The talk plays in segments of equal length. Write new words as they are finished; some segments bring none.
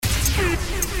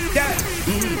Yeah.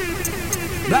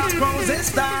 Black Roses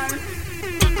style.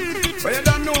 But you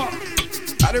don't know.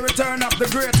 At the return of the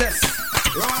greatest.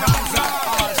 Round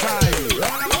all time.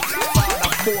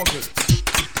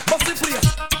 Bust the place.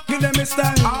 Give them a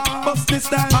style. Bust this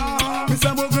style.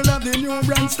 Mr. Bogle have the new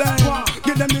brand style.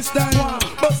 Give them this style.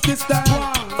 Bust this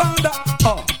style. Found that.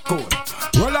 Oh, cool.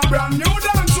 Roll a brand new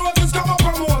dance. So this come up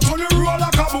from what? On the roll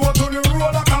like a boat. On the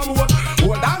roll like a boat.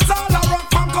 Oh, dance all a rock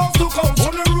from coast to coast.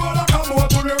 On the roll like a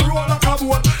boat. On the roll like a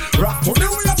boat. Rock to the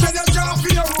way then you jump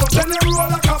for your road. Then you roll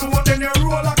like a boat. Then you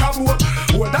roll like a boat.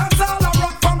 Oh, dance all a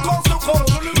rock from coast to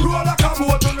coast. Roll like a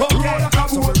boat. Oh, roll like a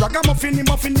boat. Ragamuffin,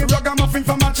 the ragamuffin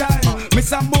from a child.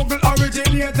 Mr. Bogle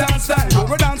originator style.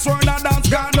 Go dance for a dance,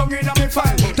 gone down in a me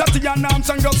file. That's the announce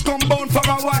and just come bound for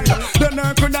a while. Then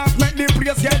I could dance, make the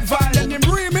place get vile. Then him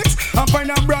remix and find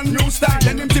a brand new style.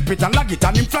 Then him tip it and lag it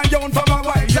and him fly down for a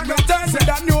while. Zaga turn with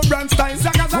that new brand style.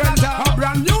 Zaga a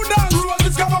brand new dance.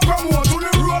 Roses come up from what? To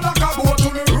the roll like a boat. To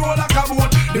the roll like a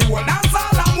boat. The whole dance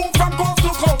all a move from coast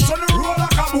to coast. To the roll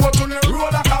like a boat. To the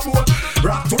roll like a boat.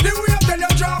 Rock to the wave, then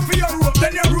you drop for your rope.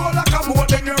 Then you roll like a boat.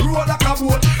 Then you roll like a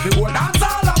boat. The whole dance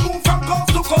all a move from coast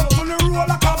to coast. To the roll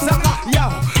like a boat. Yo,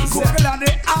 Bogle are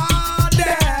the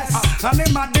hardest and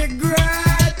them are the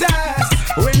greatest.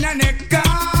 Win any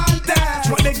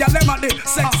contest. What the gyal them are the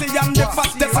sexy and the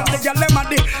fattest, and the gyal them are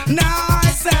the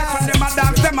nicest. When them a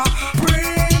dance, them a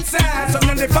princess. And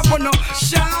then they pop on no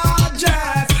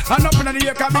charges. And up in the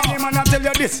ear, come in, man, I tell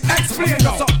you this. Explain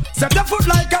now. So, set your foot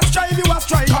like a strive, you a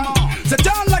strike. Set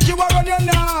down like you are on your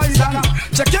knives.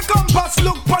 Check your compass,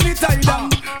 look on it tight.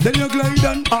 Then you glide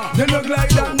on, then you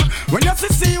glide on. When you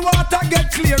see water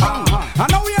get clear. I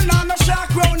know you're not no shark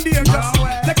round here. Just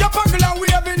take your buckle and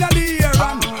wave in the air.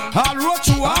 I'll roach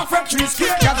you off a tree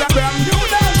scare. Cause a brand new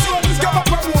dance, so this come up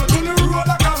a boat. To the roll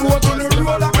like a boat, to the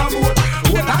roll like a boat.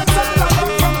 Well, that's all I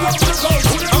love from coast to coast.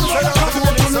 To the roll like a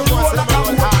boat, to the roll like a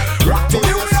boat. Rock to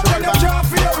the way when you jump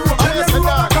for your rope. Then you roll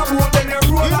like a boat, then you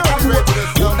roll like a boat.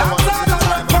 Well, that's all I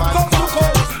love from coast to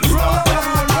coast. Roll like a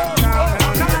boat.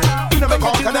 You never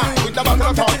come to that. With the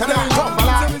buckle of talk to that. Come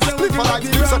alive. Flip for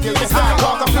lights, flip so kill this guy.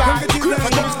 Walk a fly. Creep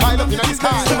and this pile up in the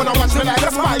sky. You wanna watch me like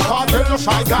a spy car. Tell no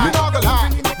shy guy. Me not gonna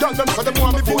lie. Done them so them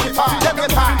want me 45. Them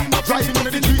get high. Driving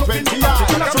into the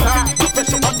 320i. Natural.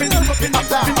 Pressure up in the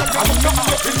fly. I'm not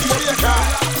up in the car.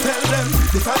 Tell them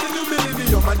this is the new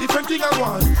millennium and different thing I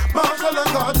want. Marshall and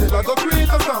Cartel I go create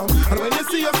a sound. And when you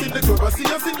see us in the club, I see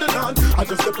us in the land.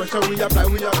 Adjust the pressure we apply,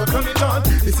 we are gonna turn it on.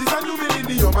 This is a new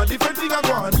millennium and different thing I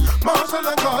want. Marshall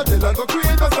and Cartel I go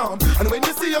create a sound. And when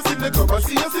you see us in the club, I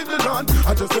see us in the land.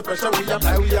 Adjust the pressure we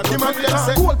apply, we are gonna turn it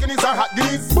on. Gold guineas are hot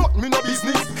guineas, but me no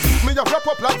business. Me a wrap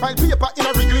up like file paper in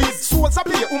a release. Swords a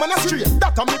play, woman a straight,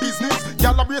 that a me business.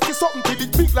 Y'all a brace something till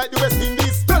it big like the West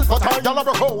Indies. Bell cut her, y'all a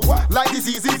broke out like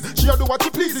diseases. She'll do what she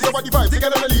pleases, your body vibe,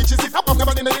 together the leeches. If I'm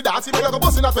never in the dance, you'll go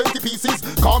busting at 20 pieces.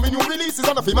 Call me new releases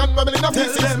on the film and family in a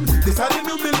pieces. Tell them, this is the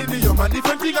new millennium and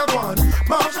different thing I want.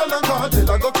 Marshall and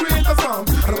Cartel I go create a sound.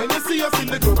 And when you see us in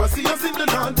the club, I see us in the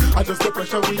land. Adjust the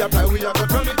pressure we apply, we are gonna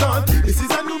turn it on. This is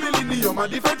a new millennium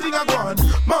and different thing I want.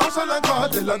 Marshall and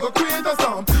Cartel I go create a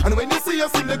sound. And when you see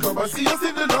us in the club, I see us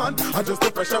in the land. Adjust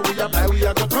the pressure we apply, we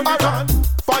are gonna turn it on.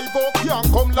 5 o'clock can't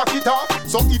come lock it off.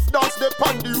 So if that's the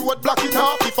pan the road block it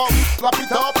off. If I slap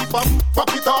it off, if I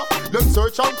pop it off, them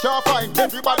search and can't find.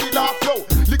 Everybody laugh, yo.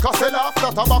 Liquor sell off,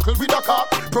 that a buckle with a cock.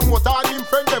 Promote all him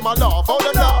friend, them a laugh. How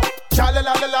them laugh? Cha la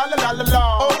la la la la la la.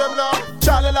 How them laugh?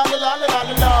 Cha la la la la la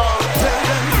la la. Tell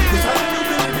them, this is the new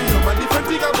millennium and different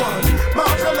thing I want.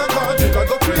 Marshall and Cartel I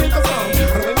go create a sound.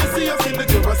 And when you see us in the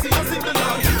club, I see us in the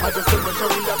land. I just don't pressure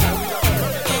we apply, we apply.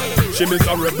 She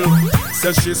miserable,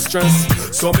 says she's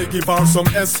stressed, so me give her some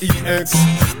sex.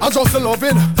 I just love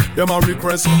it, them a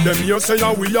request. Them here say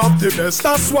we have the best.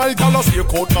 That's why y'all stay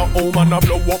out my home and I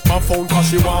blow up my phone cause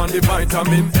she want the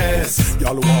vitamin S.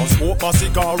 Y'all want smoke my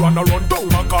cigar and I run down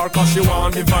my car cause she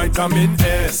want the vitamin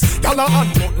S. Y'all a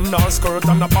unbutton her skirt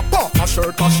and a pop off her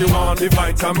shirt cause she want the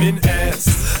vitamin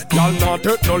S. Y'all not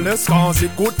hurt no less cause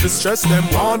it good to stress them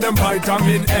want them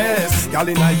vitamin S. Y'all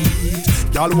in a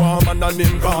heat, y'all want man and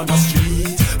him gone the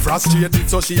street. Frustrated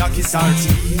so she a kiss her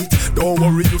teeth. Don't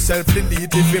worry yourself,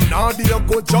 delete. If him not there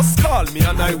go, just call me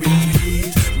and I will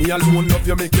tweet. Me alone love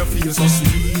you, make you feel so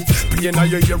sweet. Play now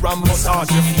your ear and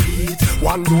massage your feet.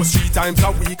 One dose 3 times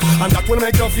a week, and that will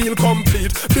make you feel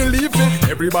complete. Believe me,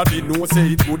 everybody knows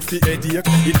say it good for headache.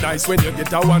 It nice when you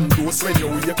get a one dose when you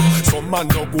wake. Some man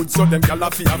no good, so them gyal a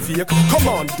fake. Come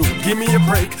on, dude, give me a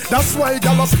break. That's why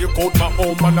gyal a stick out my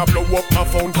home and I blow up my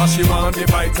phone 'cause she want the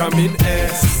vitamin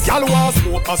S. Gyal want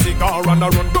smoke a cigar and a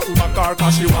run down my car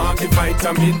cause she want the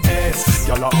vitamin S.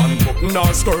 Y'all a unbutton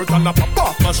her skirt and a pop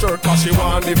off my shirt cause she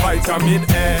want the vitamin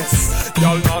S.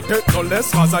 Y'all not take no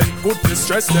less cause I good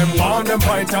distress them want them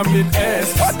vitamin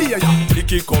S. What do ya?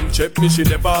 Nikki come check me, she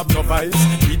never have no vice.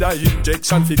 Need a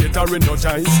injection fi get her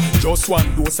energized. Just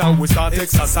one dose and we start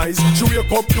exercise. She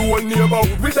wake up to a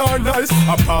neighborhood with her nice.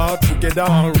 Apart together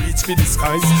and reach for the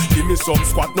skies. Give me some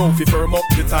squat now fi firm up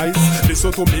the ties.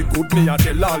 Listen to me good, me I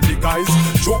tell all the guys.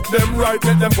 Choke them right,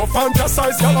 let them go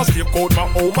fantasize. Y'all a stay out my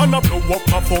home and I blow up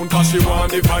my phone cause she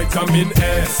want the vitamin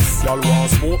S. Y'all want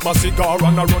smoke my cigar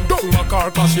and I run down my car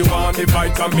cause she want the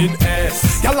vitamin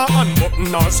S. Y'all a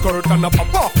unbutton her skirt and I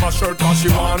pop off my shirt cause she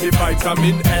want the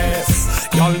vitamin S.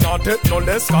 Y'all not take no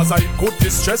less cause I could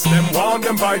distress them want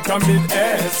them vitamin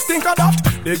S. Think of that,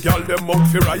 the girl them out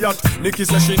fi riot. Nikki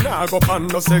say she nah go pan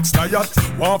no sex diet.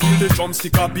 Want feel the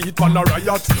drumstick a beat pan a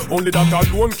riot. Only that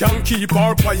alone can keep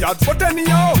her quiet. But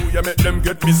anyhow, you make them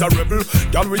get miserable.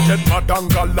 Girl we get mad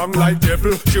and go long like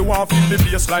devil. She want feel the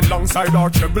bassline alongside her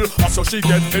treble. So she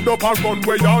get fed up and run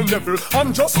way on level.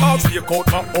 And just start stake out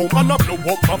my home and I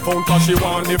blow up my phone cause she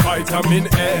want the vitamin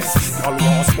S. Y'all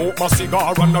want smoke my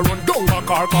cigar and I run down my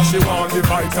car cause she want the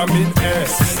vitamin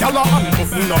S. Y'all a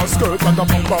unbutton her skirt and I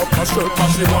pump out my shirt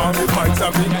cause she want the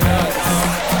vitamin S.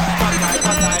 But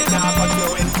I now got you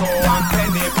into one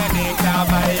penny can't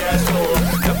buy your show.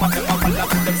 The fucking bubble up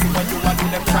them see what you want do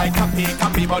them try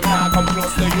copy but now come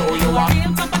close to you are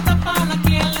real top on a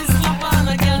girl is slap on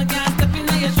a girl can't step in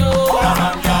your show.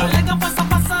 Leg up pasa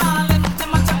left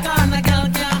them a check on a girl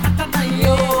can't hotter than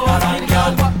you.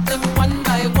 Girl pop them one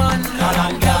by one.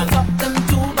 Girl pop them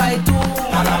two by two.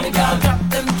 Girl drop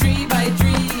them three by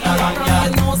three. You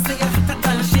know say you're hotter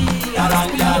than she.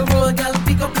 Spin the road girl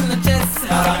pick up in the chest.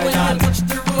 When you touch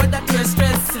the road that you're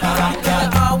stressed. Girl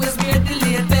always wear the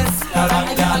latest. I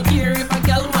don't care if a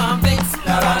girl want vex.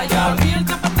 Girl real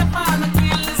top on a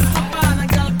girl is top on a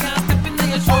girl can't step in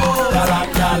your show.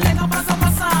 Leg up pasa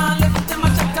left them a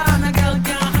check on a girl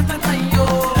can't hotter than you.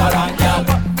 Girl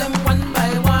pop them one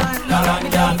by one.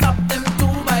 Girl pop them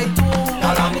two by two.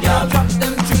 Girl drop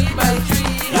them three by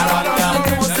three.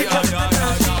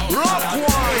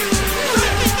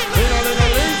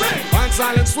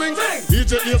 Silent swing,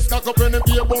 DJ ears cock up in the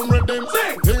beer bum rhythm.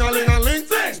 Ting-a-ling-a-ling,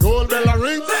 gold bell a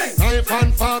ring. Knife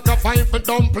and fork a fine for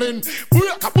dumpling.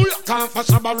 Booyaka for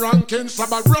Shabba ranking.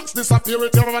 Shabba rocks disappear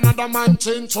with another man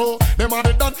change. So them are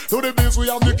the done to the biz. We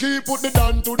have the key, put the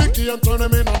down to the key and turn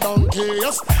them in a donkey.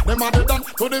 Yes, them are the done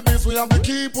to the biz. We have the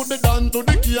key, put the down to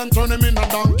the key and turn them in a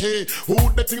donkey. Who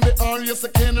they think they are? Yes, they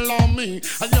can't allow me.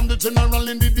 I am the general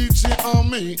in the DJ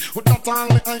army. With that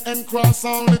only I and cross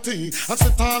all the T. I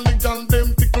sit all the gal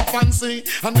them tickle fancy.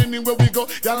 And anywhere we go,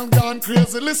 y'all gone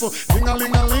crazy. Listen,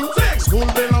 ting-a-ling-a-ling, school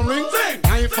bell a ring.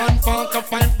 Knife and fork a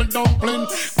fine for dumpling.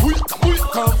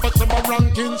 Booyaka for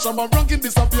Shabba ranking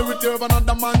disappear with you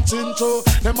another man chin. So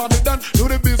them are the done to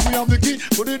the biz. We have the key,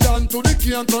 put it down to the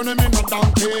key and turn them in a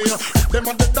donkey. Them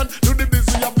are the done to the biz.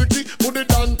 We have the key, put it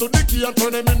down to the key and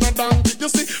turn them in a donkey. You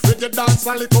see, reggae dance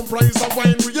only comprise of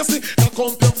wine. You see, now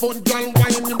come your phone, girl,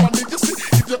 wine your body. You see,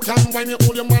 if you can wine, you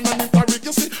hold your man and it a rig.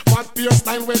 You see, what your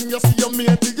style when you see your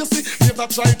mate. You see, if I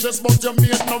try dress but your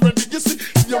mate not ready. You see,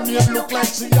 if your mate look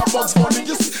like she a Bugs Bunny.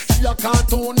 You see, she a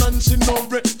cartoon and she no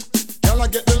red. Y'all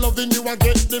get the loving, you a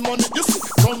get the money. You see,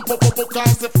 come pop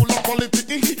cause they full of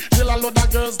quality. Till a lot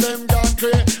of girls them gone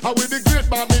crazy. How with the great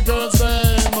body girls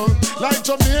them, like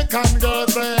Jamaican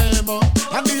girls them,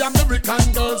 and the American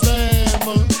girls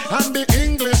them, and the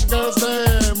English girls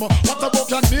them. What about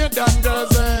Canadian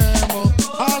girls them?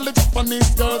 All the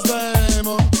Japanese girls them,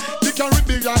 the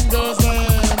Caribbean girls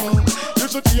them. You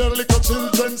should hear little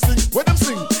children sing. When them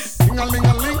sing,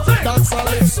 ding-a-ling-a-ling,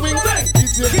 dance-a-ling, swing.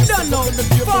 You don't know the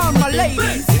former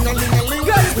ladies.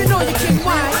 Girls, you know you can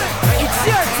whine. It's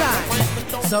your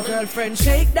time. So girlfriend,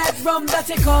 shake that rum that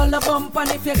you call a bump. And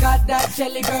if you got that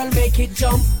jelly, girl, make it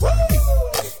jump.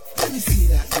 Let me see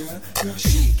that, girl,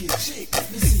 shake it,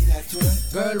 let me see that,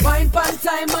 girl. Girl, wine pan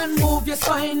time and move your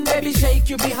spine. Baby, shake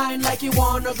you behind like you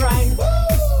wanna grind.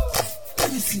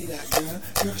 Let me see that,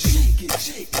 girl, shake it,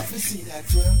 let me see that,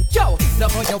 girl. Yo,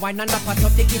 love how you wine and up on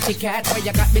top the kitty cat. Where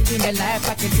you got between the laugh,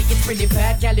 I can see it's pretty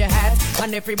fat, girl, your hat.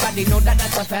 And everybody know that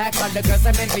that's a fact. All the girls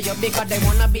are meant for you because they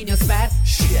wanna be your spat.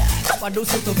 Shit, I do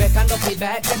sit to back and up me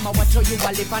back. Them I watch how you a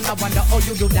live and I wonder how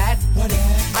you do that. What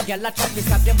a girl I try to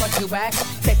stop you but you back.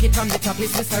 Take it from the top,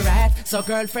 it's Mr. Rat. So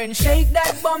girlfriend, shake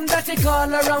that bum that you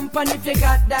call a rump. And if you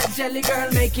got that jelly, girl,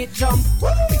 make it jump.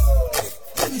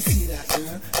 Let me see that,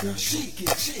 girl, shake it,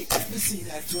 let me see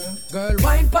that, girl. Girl,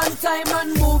 wine pan time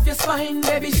and move your spine.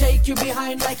 Baby, shake you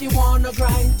behind like you wanna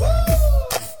grind.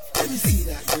 Let me see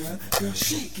that girl, girl,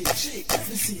 shake it, let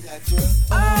me see that girl.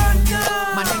 Oh no!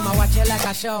 My name I watch you like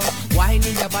a show.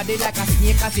 Whining your body like a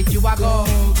snake as if you a go.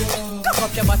 Cock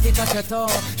up your body, touch your toe.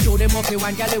 Show them up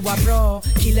one girl you a bro.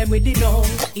 Kill them with the dough.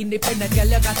 Independent girl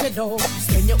you got to know.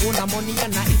 Spend your own money and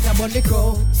I eat up on the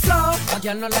crow. So, a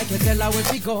girl not like you tell her where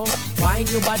we go. Wind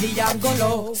your body and go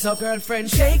low. So girlfriend,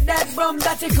 shake that bum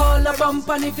that you call a bump.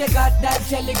 And if you got that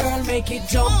jelly girl, make it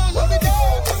jump. Oh, be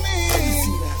there for me.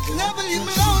 Never leave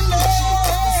me lonely.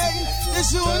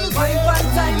 This one Find one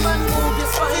time and move your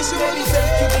spine. Baby,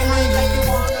 take it behind like you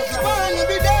wanna go. Man, you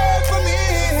be there for me.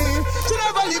 You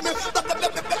never leave me.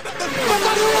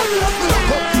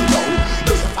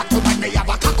 Me have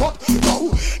a cock up, no.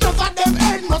 None of them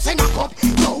ain't nothing a cup,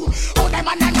 no. Oh, them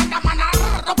man, and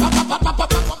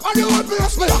you will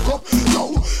bless me a cup, no.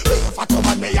 Me have a tub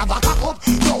and me have a cock up,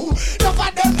 no. None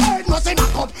of them ain't nothing a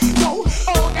cup, no.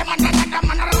 Oh, them man,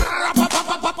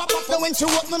 when she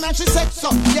walk me man, she said so,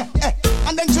 yeah,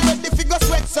 and then she ready figure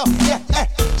sweat so, yeah,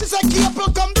 she said keep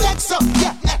come text so,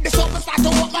 yeah, the soap start to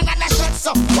walk man and I shed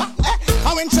so,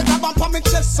 and when she grab on me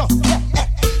chest so, yeah,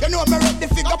 you know me ready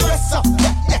figure press so,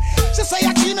 yeah. She say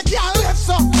I can't live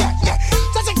so, yeah.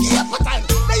 So she keep for time.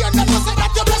 Now you never say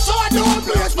that you bless so I don't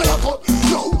bless me a cup.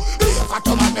 No, if I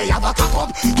come and they have a cup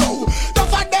up. No, the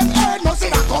for them ain't no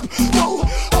sin a cup. No,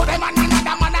 oh them and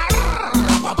another man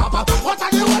what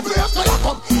are you with bless me a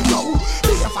cup? No,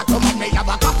 if I come and they have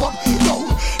a cup up. No,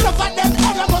 the for them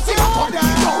ain't no sin a cup.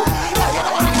 No,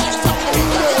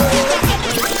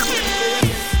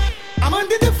 I'm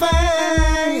under the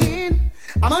fine.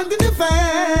 I'm under the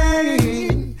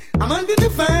fine. I'm under the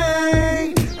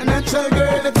fine, a natural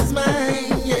girl that is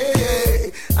mine, yeah.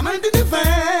 I'm under the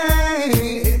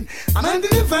fine, I'm under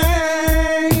the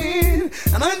fine,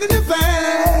 I'm under the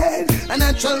fine, a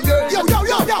natural girl. Yo,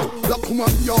 look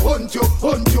woman, you hunt you.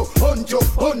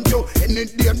 Any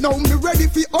day now me ready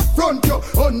for upfront you.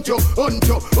 Hunt you.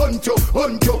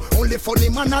 Only funny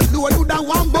man alone do that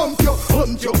one bump you.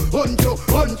 Hunt you.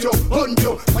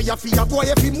 Fire for your boy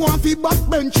if he want to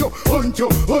backbench you. Hunt you.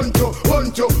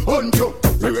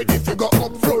 Me ready to go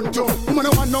up front you. Woman I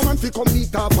want no man to come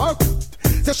meet her back.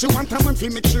 Say she want a man to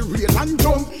make she real and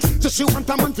jump. Say she want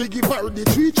a man to give her the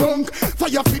tree chunk.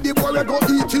 Fire for the boy go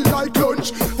eat it like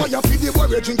lunch. Fire for the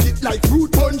boy drink it like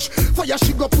fruit punch. Fire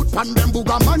she go put pan them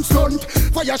booger man stunt.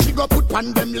 Fire she go put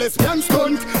pan them lesbian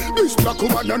stunt. This black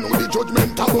woman I know the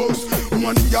judgment of us.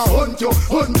 Woman we a hunt you.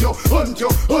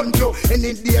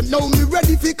 Any day now me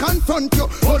ready to confront you.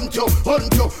 Hunt you.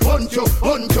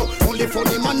 Only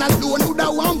funny man alone who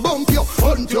da one bump you.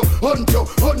 Hunt you.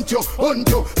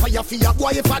 Fire for your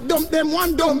boy if I dump them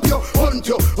one dump you. Hunt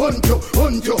you.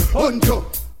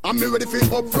 I'm me ready for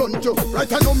up front you.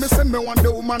 Right I know me say me want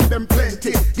the woman them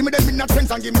plenty. Give me them in a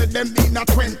 10 and give me them in a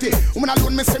 20. Woman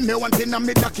alone me say me want in a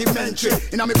me documentary.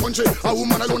 In a me country a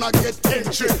woman alone I get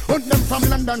entry. Hunt them from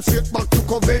London straight back to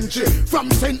Coventry. From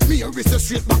St. Mary's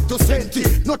straight back to Senti.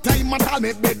 No time at all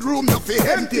me bedroom no fi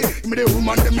empty. Give me the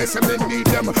woman them me say me need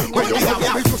them. When you have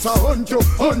me just a hunt you.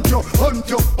 And you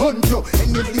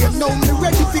day now me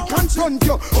ready fi confront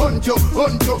you. Hunt you.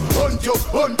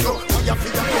 I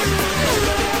feel the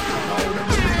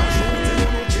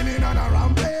killing on a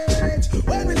rampage.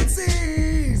 When will it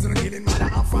cease? Killing mother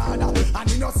and father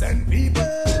and innocent people.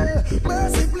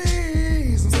 Mercy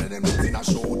please. Say them looting and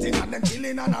shooting and them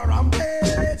killing on a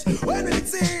rampage. When will it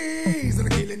cease?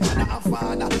 Killing mother and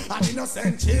father and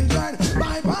innocent children.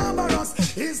 By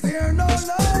barbarous, is there no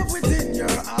love within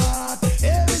your heart?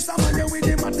 Every time you're with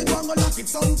him at the Congo lock it.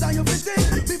 Sometimes you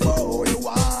think before you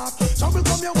walk. Trouble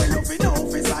come your way, you feel no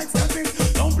fi sidestepping.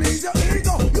 Don't please your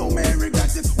ego, you may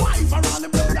regret it. Why for all the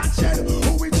blood that shed?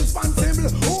 Who is responsible?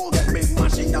 Who get big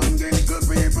machine down good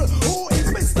people? Who is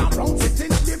Mr. Brown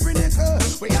sitting at the pinnacle?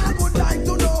 We all would like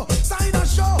to know. Sign a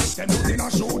show. Them looting and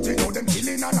shooting, oh them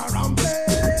killing on a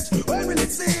rampage. When will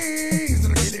it cease?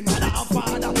 Killing mother and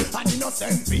father and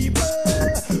innocent people.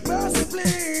 Mercy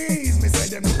please. Me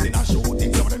say them looting and shooting,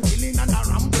 so them killing on a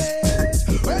rampage.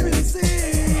 When will it cease?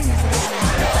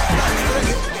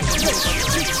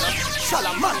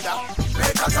 Salamander,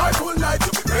 make a joyful night to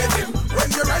be praise him.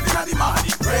 When you're riding at the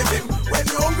morning, praise him. When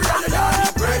you're hungry at your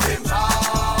yard, praise him.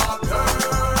 After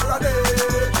a day,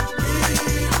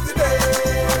 keep the devil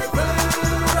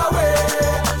away.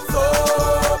 So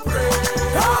pray.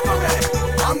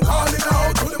 I'm calling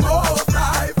out to the Most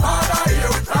High, Father,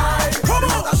 hear we cry. Come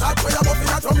on, the shot where you're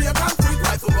buffing at Jamaican street,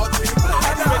 right to God, we play.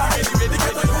 Ready,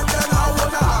 get the youth and now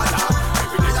on the harder.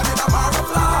 Every day I need a bar of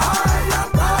fly. I'm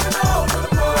calling out to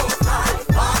the Most High,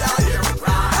 Father, hear we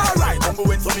cry. Alright, don't go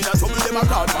into me, that's them a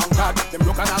call bankard. Them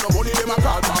broke and no money, them a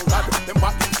call bankard. Them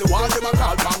back in the wall, them a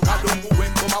call bankard. Don't go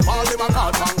into my wall, them a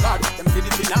call bankard.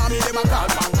 them a call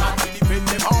Pankad. We defend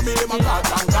them army, them a call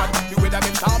Pankad. The way them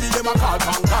army, them a call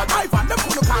Pankad. I find them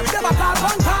couldn't call me, them a call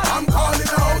Pankad. I'm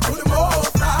calling out to the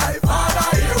Most High, Father,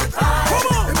 hear we cry. Come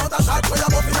on. The mother shot for your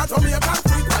buffing at Jamaican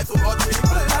street, why so much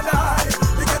people a die?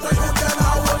 We get to youth them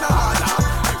now on the harder.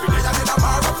 Every day I need a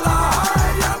bar of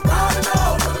fly. I'm calling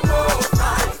out to the Most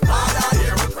High, Father,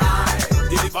 hear we cry.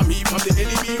 Deliver me from the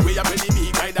enemy, way up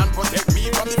enemy, guide and protect me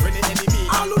from the friendly enemy.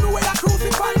 All who know where you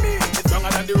crucify me. It's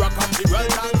stronger than the rock of the world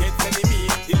against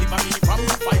enemy. Deliver me from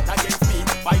the fight against me.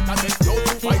 Fight against those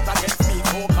who fight against me.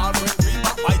 So-called friends,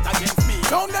 fight against me.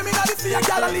 Down them in the sea of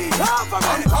Galilee. I'm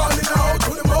calling out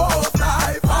to the Most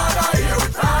High, Father, hear we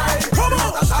cry. Come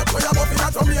on. The shot for your buffing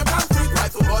at Jamaican street, why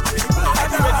so much people a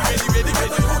die? Ready.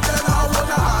 Get the youth them now on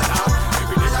the harder.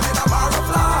 Every day I need a bar of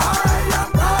fly.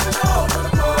 I'm calling out to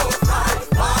the Most High,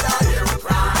 Father, hear we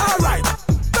cry. Alright,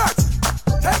 church,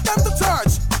 take them to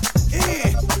church.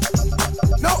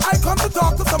 Now I come to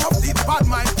talk to some of these bad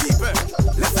mind people.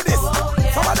 Listen this,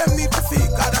 some of them need to see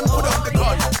God and put up the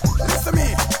gun. Listen me,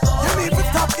 you need to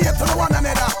stop here to one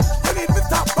another. You need to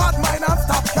stop bad mind and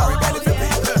stop carry belly for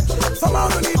people. Somehow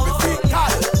you need to see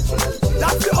God.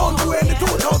 That's the only way in the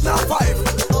 2005.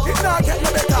 It not get no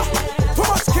better. Too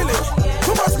much killing,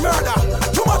 too much murder,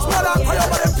 for you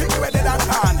but them pick where they done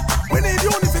can. We need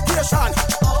unification.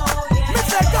 Me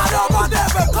say God over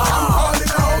devil come.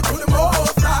 Calling out to the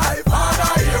Most High, Father,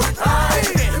 hear we cry.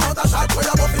 The mother shot for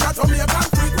your buffing at Jamaican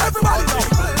street. Everybody know.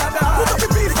 Put up the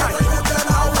peace sign. You tell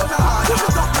now on the heart. Put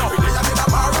it up now. We need a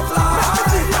bar of fly.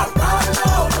 I'm calling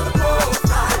out to the Most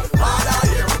High, Father,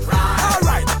 hear we cry.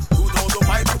 Alright,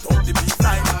 2005 put up the peace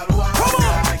sign. Come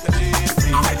on.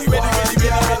 I'm ready. Oh,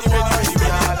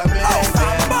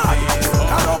 man.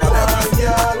 Come over there.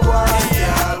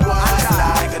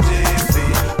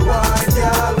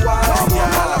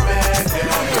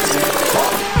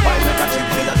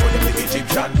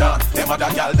 Other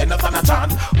girl, they not stand a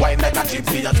chance. Wine like a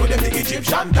gypsy, I show them the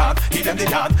Egyptian dance. Give them the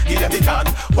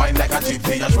dance. Wine like a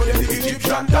gypsy, I show them the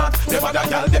Egyptian dance. Them other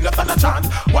girl, they not stand a chance.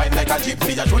 Wine like a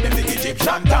gypsy, I show them the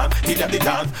Egyptian dance. Give them the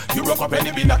dance. You rock up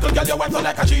any binnacle, girl, you wine so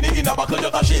like a genie in a buckle.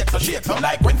 Just a shake, so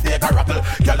like when snake a rattle.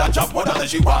 Girl, a jump more than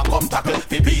she walk, come tackle.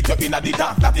 They beat you in a the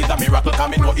dance, that is a miracle.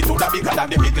 Come in, know it would have bigger than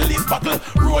the Middle East battle.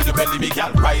 Roll the belly, me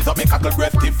girl, rise up, me cackle.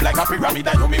 Breath stiff like a pyramid,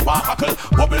 and you me walk hackle.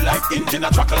 Bubble like engine a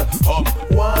truckle.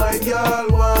 Wine, girl,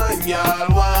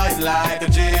 wine like a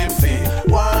gypsy.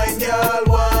 Wine,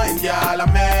 girl, I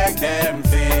make them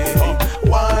see.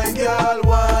 Wine, girl,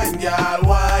 wine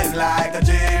like a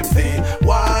gypsy.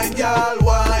 Wine, girl,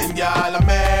 I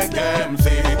make them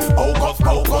see.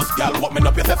 Focus, girl, what me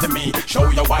up your sesame. Show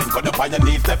your wine, cut up on your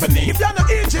knees, Stephanie. If you're no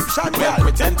Egyptian, well,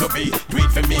 pretend to be. Do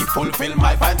it for me, fulfill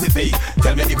my fantasy.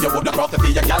 Tell me if you would across the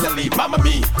sea of Galilee. Mama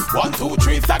me, 1, 2,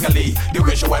 3, staggerly. The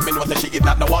way she wine me know that she is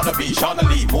not no wannabe. Shauna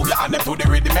Lee, move your hand up to the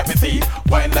rhythm, let me see.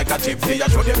 Wine like a gypsy, I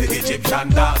show them the Egyptian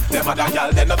dance. Them other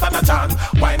girl, they not stand a chance.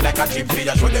 Wine like a gypsy,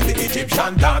 I show them the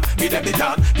Egyptian dance. Give them the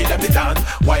dance.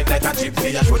 Wine like a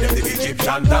gypsy, I show them the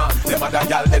Egyptian dance. Them other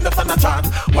girl, they not stand a chance.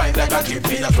 Wine like a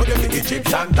gypsy, I show them the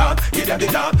Egyptian dance. Give them the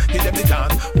dance.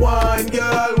 Wine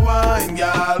girl, wine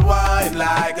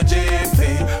like a gypsy.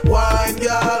 Wine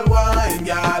girl,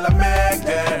 I make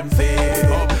them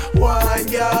see. Wine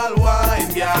girl,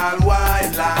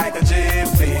 wine like a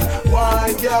gypsy.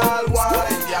 Wine girl, I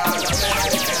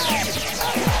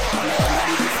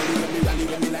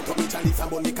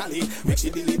make them make she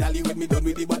dilly-dally when me done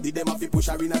with the body. Them have to push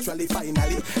her in naturally,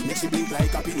 finally. Make she blink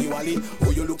like a Penny Wally.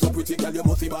 Oh, you look so pretty, girl, you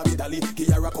must be Barbie Dolly. Give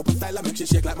her a couple style and make she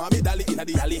shake like Mommy Dolly in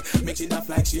the alley. Make she laugh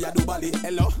like she a do Bali.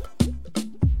 Hello?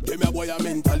 Give me a boy a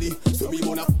mentally. So me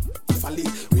wanna folly.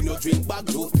 We no drink bag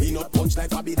juice, peanut punch like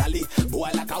Barbie Dolly. Boy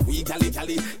like a wee jolly.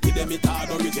 Give them it hard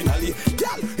originally.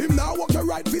 Girl, him now walk your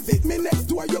right, visit me next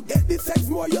door. You get the sex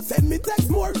more, you send me text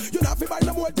more. You not fi buy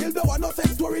no more till the one no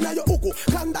sex story. Now you uku,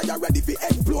 Kanda, you ready fi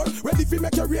explore. Ready fi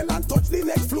make your real and touch the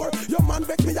next floor. Your man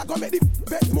vex me, you go make the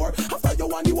best more. After you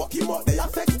want the walk him out, they are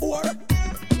sex for.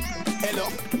 Hello,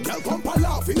 girl, come pa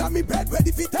laughing at me bed.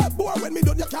 Ready fi tap boy. When me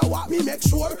done you can walk me, make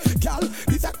sure. Girl,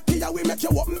 this a key we make you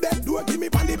open bed door. Give me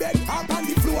pan the bed, up on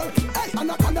the floor. Hey,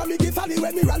 and I can't me get sally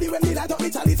when me rally. When me light up me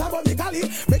chalice about me cali.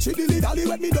 Make she dilly-dally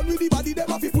when me done with the body. Them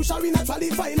have to push her in naturally,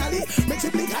 finally. Make she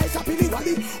blink eyes up in the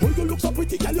valley. Oh, you look so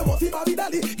pretty, girl, you must be Barbie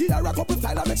Dolly. Give her a couple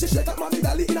style and make she shake up Mommy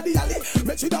Dolly in the alley.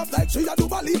 Make she dance like she a do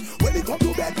Bali. When it come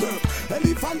to bed,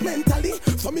 elephant mentally.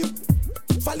 So me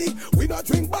Folly, we not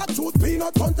drink bad juice,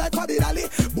 peanut punch like Bobby Dolly.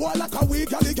 boy like a wee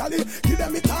galley. Give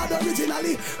them it hard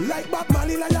originally. Like Bob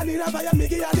Marley, Lion in a Zion,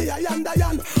 Miggy and the Iron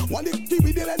Diane. One the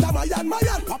TV, the land of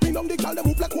Mayan. Popping on the girl, them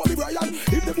move like Kobe Bryant.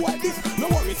 If the boy this, no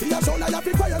worry, see a son, I have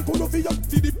to cry and couldn't feel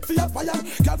see the fire.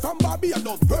 Girl from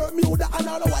Barbados, Bermuda and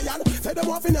all Hawaiian. Say them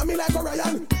want to know me like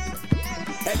Orion.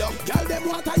 Hello, girl, them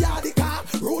want a yardy car.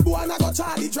 Road boy, and I got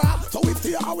Charlie draw. So we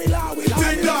feel how we lie.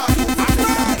 Ding dong,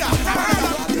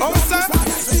 oh sir.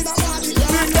 Ding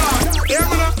dong, hear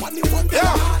me now.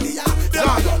 Yeah,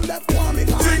 dong.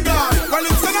 Ding dong, well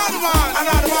it's another one.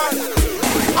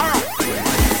 Alright.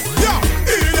 Yo,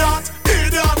 idiot, ding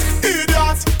dong.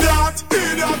 Idiot, that. We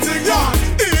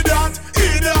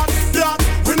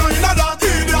know you know that.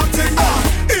 Idiot, ding dong.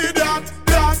 Idiot,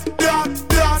 that.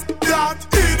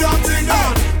 Idiot, ding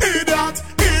dong. Idiot,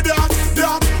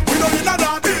 that. We know you know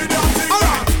that. Idiot, ding dong.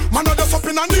 Alright, man, I just up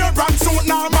in a near brand suit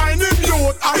now, mind him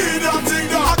youth. Idiot, ding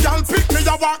dong. A girl pick me,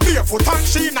 I walk barefoot and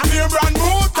she in a near brand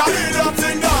boot. Idiot,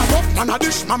 ding dong. Man, I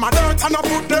dish mama dirt and I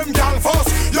put them gal first.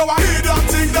 Yo, I idiot,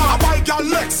 ding dong. I buy gal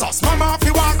Lexus, mama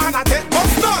fi walk and I take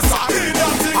bus nurse.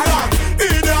 Idiot, ding dong.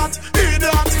 Idiot,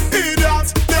 that.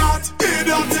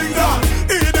 Idiot, ding dong.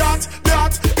 Idiot,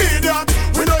 that.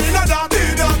 We know you know that.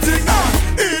 Idiot, ding dong.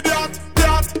 Idiot,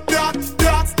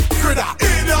 that. Critter.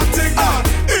 Idiot, ding dong.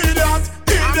 Idiot,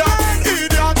 ding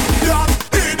dong.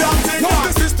 Now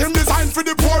the system designed for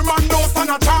the poor man, no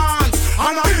stand a chance.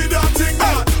 And a idiot, ding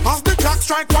dong. As the clock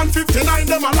strike 1:59,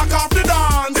 them a lock off the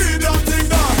dance. Idiot, ding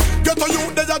dong. Get a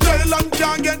youth, they a jail and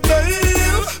can't get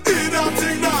bail. Idiot,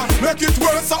 ding dong. Make it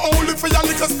worse, so only for your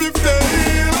little spiff tail.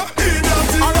 Idiot,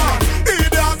 ding dong.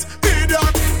 Idiot,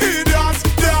 that. Idiot,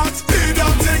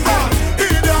 ding dong.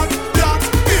 Idiot,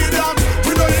 that.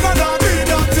 We know you know that.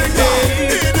 Idiot, ding dong.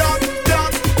 Idiot,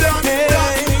 that.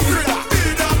 Idiot,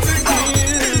 ding dong.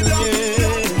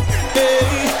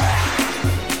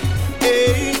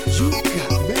 Hey, you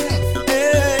got me.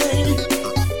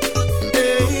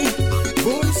 Hey,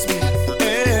 voice me.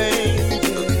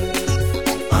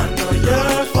 I know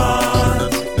your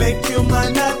fault. Make you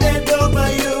man a dead over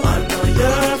you. I know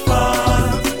your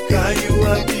fault. Cause you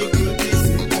a big good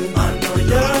discipline. I know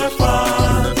your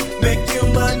fault. Make you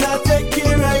man a take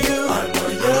care of you. I know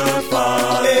your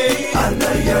fault. Hey, I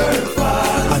know your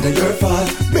fault. I know your fault.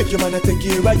 Make your man take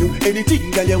care of you. Anything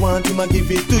that you want, him a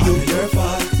give it to you. I know your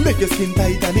fault. Make your skin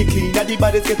tight and it clean. That the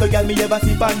baddest ghetto girl me ever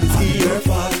see on the skin. I know your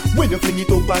fault. When you fling it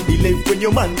up on the left, when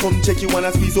your man come check you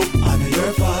wanna squeeze up. I know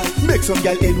your fault. Make some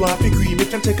girl head want to cream. If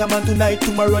them check a man tonight,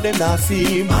 tomorrow them not see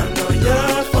him. I know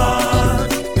your fault.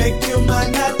 Make you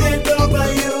man a dead over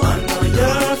you. I know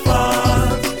your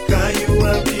fault. Cause you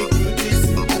a big good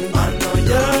discipline. I know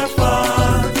your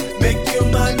fault. Make you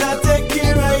man a take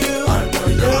care of you. I know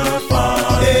your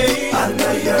fault. Hey, I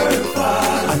know your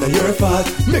fault. I know your fault.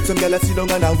 Make some gyal sit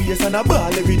down and a waste and a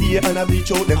ball every day and a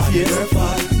bleach out them face. Your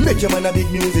fault. Make your man a big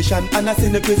musician and a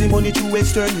send the crazy money through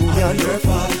Western Union. Your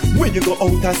fault. When you go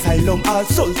out asylum, all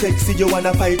soul sexy you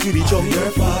wanna fight with each other.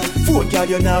 Your fault. Phone call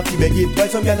you now fi beg it. While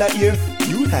some gyal are here,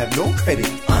 you have no credit.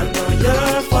 I know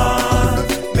your fault.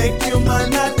 Make you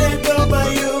man a dead over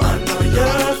you. I know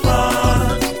your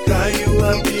fault. Cause you a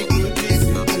big good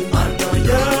discipline. I know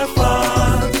your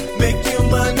fault. Make you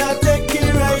man a take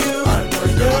care of you. I know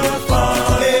your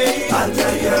fault. Hey, I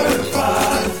know your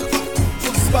fault.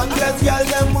 Spangless girl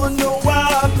them on no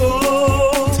walk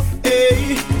out.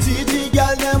 Hey, TG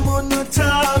girl them on no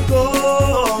talk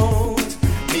out.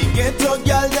 Me ghetto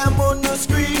girl them on no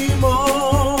scream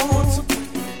out.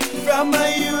 From my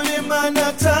youth them a no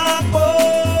talk out.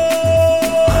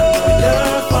 I know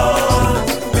your fault.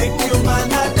 Make you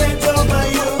man a dead over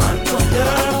you. I know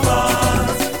your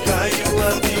fault. Cause you a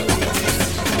big good.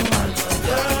 I know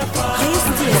your fault.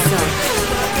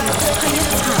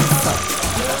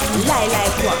 Lie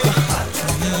like what?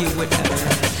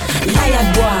 Liar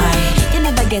boy, you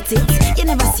never get it, you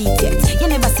never see it, you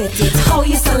never set it. How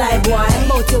you so lie boy,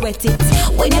 about to wet it.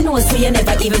 When you know so you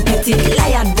never even pet it.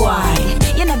 Liar boy,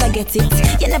 you never get it,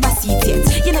 you never see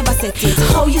it, you never set it.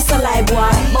 How you so lie boy,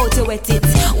 about to wet it.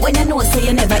 When you know so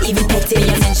you never even pet it.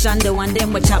 You mention the one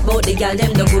them which about the girl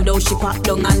them the good how she pop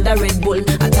down on the Red Bull.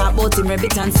 I talk about him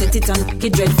rabbit and set it and he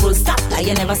dreadful. Stop like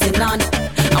you never said none.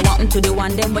 I want him to the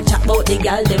one them but chat about the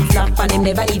girl them flap and him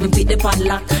never even pick the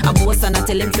padlock. I boast and I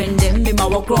tell him friend them me ma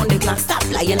walk round the clock. Stop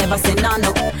like you never said none.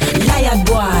 Liar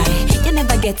boy, you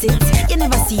never get it, you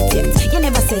never see it, you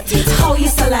never set it. How you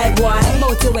so lie boy,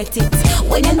 about to wet it.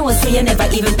 When you know so you never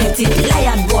even pet it.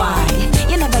 Liar boy,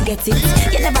 you never get it,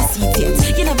 you never see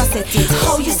it, you never set it.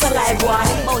 How you so lie boy,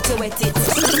 about to wet it.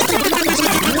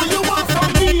 What you want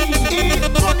from me?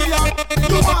 Money up.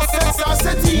 You want sex or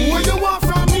setting? What you want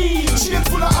from me? Shit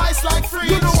full of ice like free.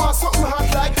 You don't want something hot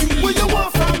like me. What you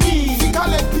want from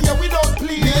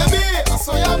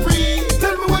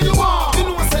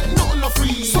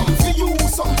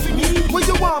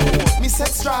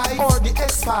sex drive or the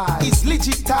X-Files? Is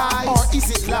legit ties or is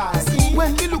it lies?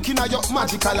 When you looking at your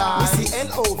magical eyes, we see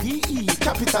L-O-V-E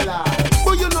capitalize.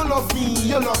 But you no love me,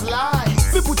 you love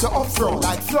lies. Me put you up front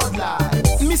like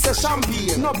floodlights. Me say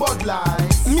champagne, no Bud Light.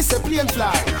 Me say plane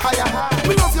fly, higher high.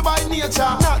 Me love you by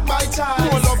nature, not by time.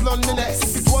 No love loneliness,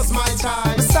 if it was my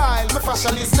time. My style, my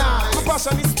fashion is nice. My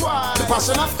passion is twice, the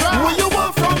passion of crime. What you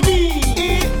want from me?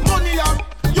 Money up.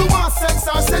 You want sex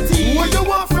or settee? What you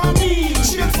want from me?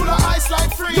 Chain full of ice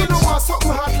like free. You don't want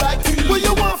something hot like tea. What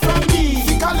you want from me?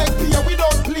 You collect beer, we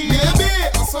don't please.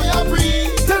 Baby, so you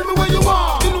breathe. Tell me what you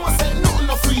want. You know I said nothing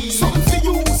no free. Something for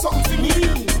you, something for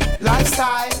me.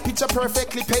 Lifestyle, picture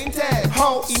perfectly painted.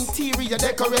 How interior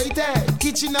decorated.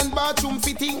 Kitchen and bathroom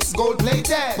fittings, gold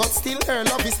plated. But still her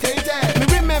love is tainted.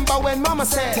 Me remember when mama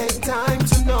said, take time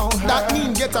to know her. That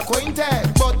mean get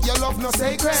acquainted. But your love no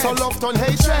sacred. So love turn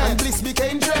hatred and bliss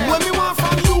became dread. When me want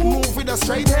from you, move with a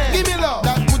straight head. Give me love,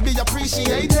 that would be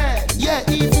appreciated. Yeah,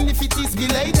 even if it is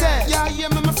belated. Yeah, yeah,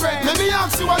 my friend. Let me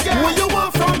ask you again. What you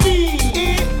want from me?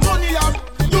 Money up.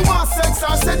 You want sex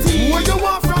or settee? What you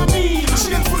want from me?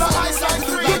 Chain full of ice like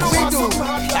three. What we do,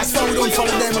 that's why we don't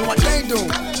follow them and what they do.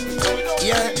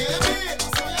 Yeah,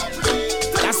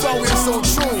 that's why we're so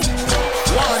true.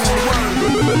 One in the world.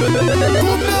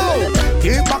 Come now,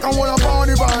 kick back and hold up on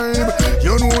the vibe.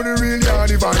 You know the real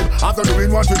yardy vibe. After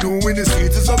doing what you do in the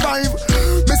street to survive.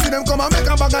 Me see them come and make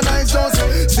a bag of nice just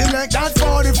select that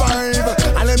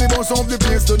 45. And let me bounce off the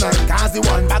place tonight. Cause the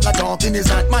one bag of talking is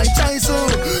not my choice. So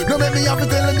don't make me have to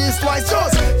tell you this twice.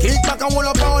 Just kick back and hold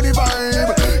up on the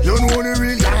vibe. You know the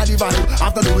real yardy vibe.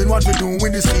 After doing what we do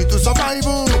in the street to survive.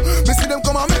 Me see them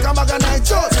come and make a bag of nice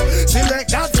just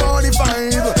select that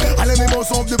 45. And let me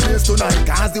bounce off the place tonight.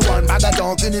 Cause the one bag of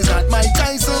talking is not my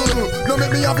choice. So don't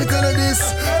make me have to tell you this.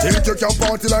 Think you can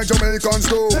party like Jamaicans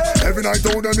do. Every night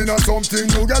out them in a something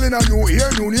new. Girl in a new ear,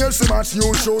 new nails, so much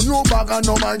new show. New bag and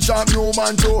no man shop, new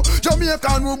man too.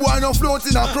 Jamaican new boy no float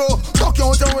in a crow. Fuck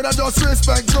out the way that just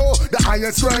respect Joe. The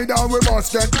highest rider we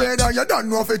must get paid. And you don't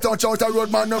know if it touch out a road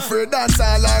man afraid. Dance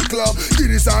all like club, give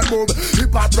this and move.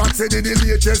 Hip hop rock said in the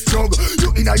latest drug.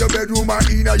 You in a your bedroom or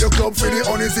in a your club. For the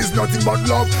honest is nothing but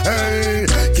love. Hey,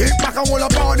 kick back and hold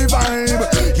up on the vibe.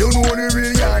 You know the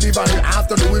real yardy vibe.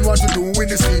 After doing what you do in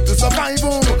the street to survive.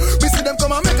 We see them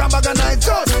come and make a bag of night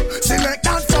just select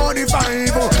that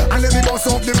 45. And let me bust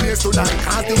up the place tonight.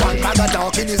 Cause the one bag of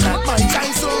talking is not my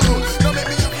choice. So don't make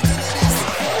me have to tell you this.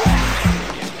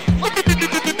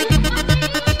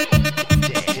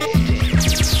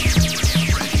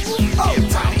 Oh,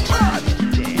 time.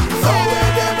 So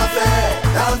where them a say,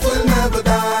 dance will never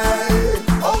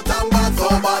die. Out and bad, so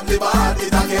badly bad,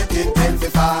 it a get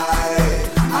intensified.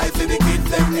 I see the kids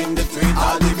them in the street,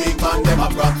 all the big man them a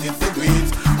practice the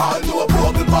greets. All to a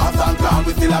bubble pass and crown,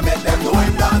 we still a make them know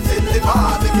him dancing the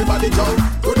pass. Everybody jump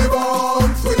to the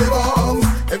bounce, with the bounce.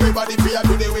 Everybody fear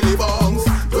to the willy bounce,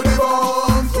 to the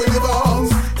bounce, with the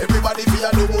bounce. Everybody fear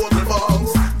to the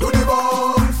bounce, to the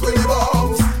bounce, with the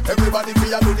bounce. Everybody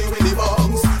fear to the willy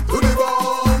bounce, to the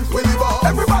bounce, with the bounce.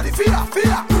 Everybody fear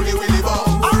to the willy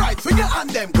bounce. Alright, swing your hand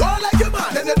them, go on like your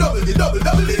man. Then the double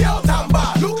the out and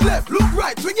bar. Look left, look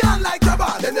right, swing your hand like your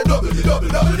man. Then the double the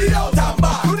out and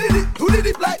bar. Do the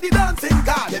dip like the dancing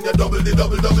car. Then you double the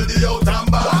out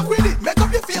and bar. Walk with it, make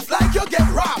up your face like you get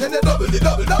robbed. Then you double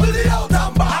the out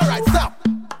and bar. Alright, stop.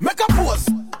 Make a pose,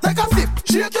 take a sip,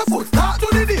 shake your foot, start to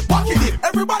the dip, walk it.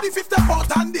 Everybody 50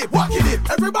 out and dip, walk it.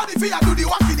 Everybody fear do the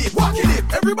walk it, walk it.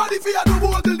 Everybody fear do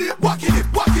both the dip, walk it,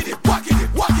 walk it, walk it,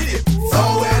 walk it. So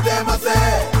where them a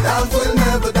say, dance will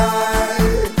never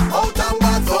die. Out and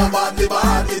bad, so badly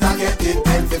bad, it a get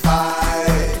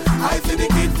intensified. I see the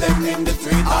kids them in the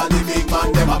street, all the big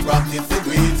man them a practice the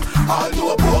greets. All to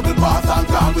a bubble pass and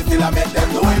crown, we still a make them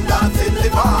know him dancing the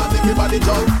pass. Everybody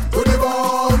jump to the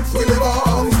bounce, with the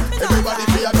bounce. Everybody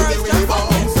fear to the willy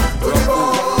bounce, to the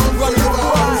bounce, with the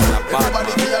bounce.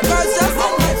 Everybody fear to the willy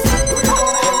bounce,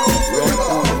 to the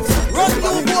bounce. Run,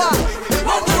 you boy.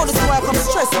 I know this boy come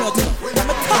stress me out. I'm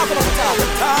talking on top.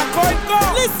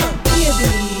 Listen, baby,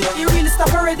 you really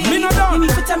stop already. Me no done. You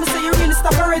need to tell me say you really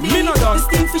stop already. Me no done. This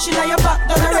thing fishing on your back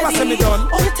done Never already. say me done.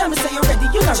 Oh, you tell me say you're ready.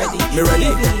 You're not ready. Me ready.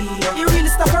 Baby, you really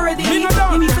stop already. Me no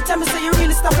done. You need to tell me say you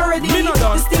really stop already. Me no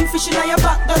done. This thing fishing on your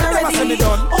back done Never already. say me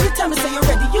done. Oh, you tell me say you're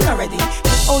ready. You're not ready.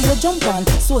 Oh, you jump on,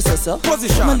 so.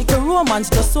 Position. No little romance,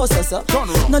 just so. Turn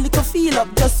around. No little feel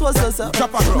up, just so.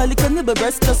 Drop and roll. No little nibble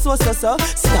breast, just so.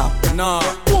 Stop. Nah.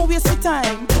 Don't waste your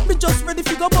time. Be just ready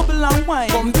to go bubble and wine.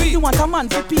 Come do it. You want a man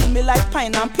to peel me like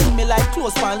pine and pin me like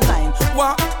close one line.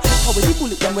 What? How will the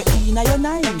bullet them we in your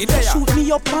nine? Shoot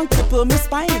me up and cripple me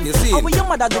spine. You see? How will your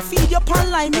mother do feed your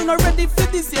pan line? Me not ready for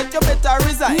this yet, you better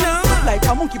resign. Nah. Like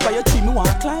a monkey by your tree, me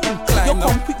want climb. You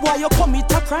come quick while you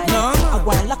commit a crime. I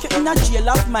want lock you in a jail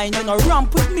of mine. You know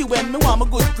ramp with me when me want a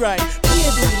good grind.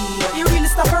 Baby, you really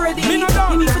stop already. Me no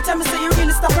done. You need to tell me say you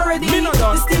really stop already. Me no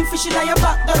done. The steam fishing on your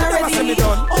back done already.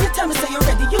 Oh, you tell me say you're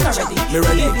ready. You're not ready. Me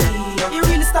ready. Baby, you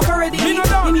really stop already. Me no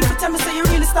done. You need to tell me say you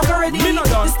really stop already. Me no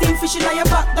done. The steam fishing on your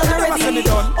back done already.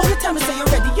 Oh, you tell me say you're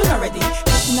ready. You're not ready.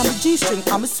 I'm a G-string,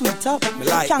 I'm a sweet up.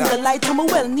 Like candlelight, I'm a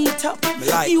well neat up.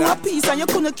 Like you a piece and you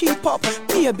couldn't keep up.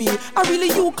 Baby, I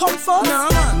really you come first. Nah,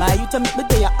 my you to make me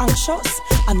day anxious.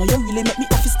 I know you really make me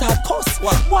have to start cuss.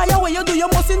 Why when you do you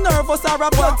must be nervous or a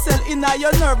blood cell in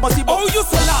your nerve must be. Oh, you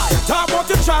so lie. Talk about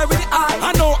you try with the eye.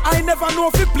 I know I never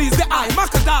know if it please the eye.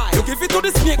 Maca die. You give it to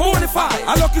the snake, bonify.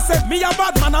 I lucky said me a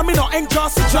bad man and me no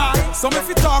anxious to try. So if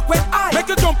you talk with I make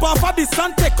you jump off of this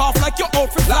and take off like your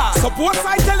outfit fly. Suppose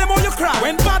I tell him how you cry.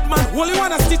 When bad man only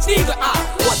wanna stitch eagle eye.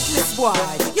 What's this boy?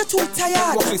 You're too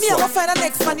tired. Me ever find a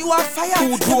next man you are fired.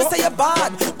 You say you're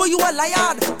bad, but you are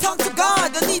liar. Talk to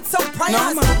God, you need some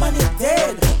prayer. No, man is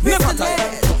dead. Never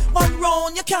dead. One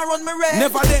round, you can't run me red.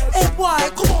 Never dead. Hey boy,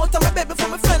 come out of my bed before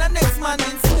me find a next man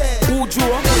instead. Who Joe?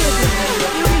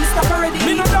 You really stop already.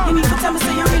 Me no done. You need to tell me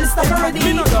say you really stop already.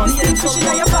 Me no done. The same fishing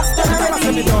on your back done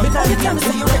already. Because you tell me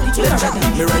say you're ready. You're not ready.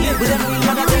 Me ready. With them real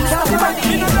man, I think I'm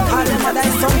ready. Call them mother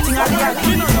is something I got.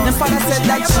 The father said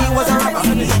that she was a robber.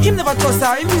 Him never trust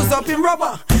her, him use up in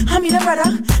rubber. Hand me them brother,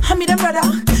 hand me them brother.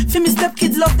 For me step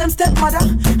kids love them stepmother.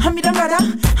 Hand me them brother,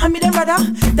 hand me them brother.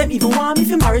 Them even want me if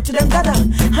you married to them dada.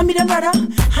 Hand me them brother,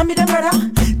 hand me them brother.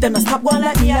 Them not stop going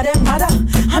like me or them mother.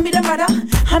 Hand me them brother,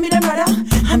 hand me them brother.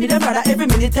 Hand me them brother every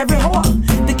minute, every hour.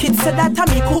 The kids said that I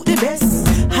me cook the best.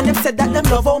 And them said that them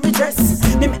love how me dress.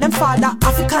 Me make them father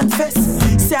African confess.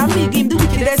 Say I made him the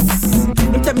wickedest.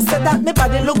 Him tell me said that me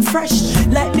body look fresh.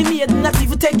 Like me made not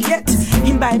even take yet.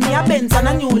 Him buy me a Benz and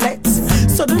a new Lex.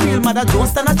 So the real mother don't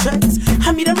stand a threat.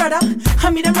 Hand me them brother,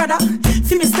 hand me them brother.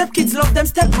 See me step kids love them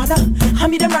stepmother.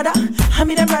 Hand me them brother, hand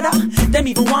me them brother. Them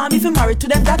even want me if you married to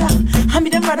them dada. Hand me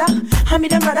them brother, hand me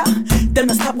them brother. Them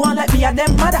not stop going like me and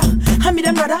them mother. Hand me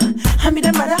them brother, hand me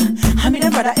them brother. Hand me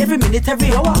them brother every minute,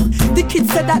 every hour. The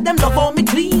kids said that them love all me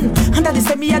clean. And that they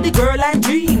say me a the girl I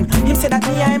dream. Him said that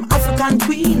me I am African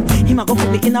queen. Him a go put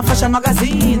me in a fashion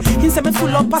magazine. Him say me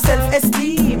full up of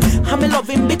self-esteem. And me love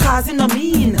him because he no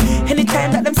mean.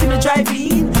 Anytime that them see me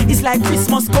driving, it's like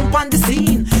Christmas come on the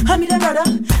scene. Hand me them brother,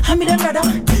 hand me them brother.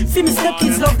 See me step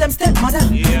kids love them stepmother.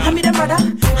 Hand me them brother,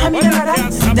 hand me them brother.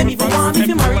 Them even want me if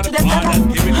you married to them dada.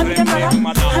 Hand me them brother,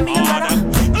 hand me them brother.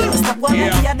 They don't stop going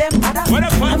like me and them mother.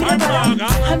 Hand me them brother,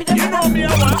 hand me them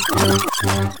brother.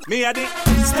 Me a the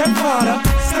stepfather,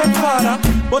 stepfather.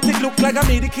 But it look like I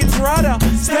made the kids rather.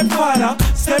 Stepfather,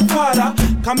 stepfather.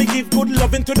 Can me give good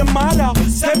loving to the mother.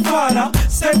 Stepfather,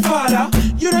 stepfather.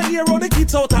 You don't hear all the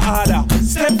kids out of order.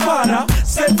 Stepfather,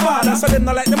 stepfather. So them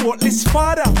not like them worthless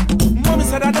father. Mommy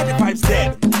said that the pipe's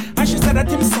dead. And she said that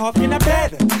him soft in a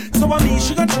bed. So I mean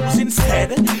she got choose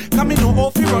instead. Can me know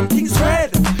how fi run things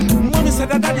red. Mommy said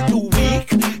that daddy too weak.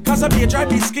 Cause I be a dry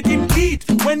biscuit him eat.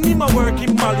 When him a work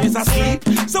him always asleep.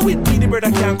 So with me the brother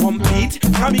can't compete.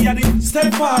 Can me a the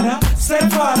stepfather,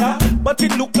 stepfather. But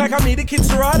it look like I made the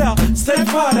kids rather.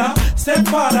 Stepfather,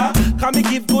 stepfather. Can me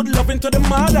give good loving to the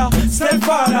mother.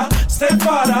 Stepfather,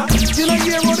 stepfather. You know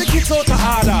hear all the kids out of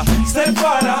order.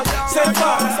 Stepfather,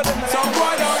 stepfather. Some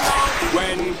boy don't know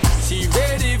when she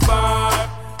ready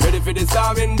for the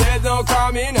starving. There's no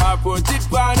coming. I put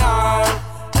it on her.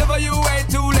 Never you wait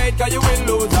too late, cause you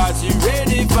will lose her. She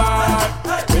ready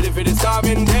for the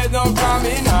starving. There's no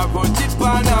coming. I put it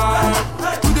on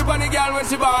her. Put it on the girl when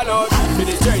she ball out. For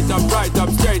the straight up, right up,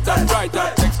 straight up, right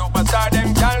up. Take superstar,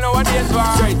 them girl know what it is for.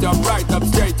 Straight up, right up,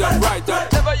 straight up, right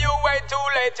up. Never you wait too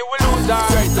late, you will lose her.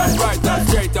 Straight up, right up,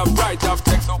 straight up, right up.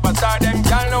 Take superstar, them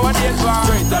girl know what it is for.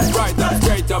 Straight up, right up,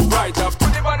 straight up, right up.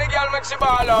 Put it on the girl, make she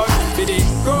ball out. For the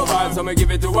groove on, so me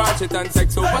give it to watch it and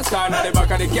sex superstar. Now the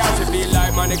back of the car, she feel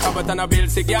like man, the cabot and a bill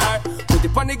cigar. Put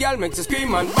it on the girl, make she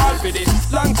scream and ball for the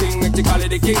long thing. Make she call it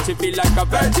the king, she feel like a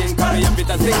virgin. Call me a bit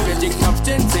of sing, me jig up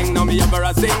chin sing. Now me ever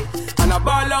a sing. And I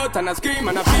ball out and I scream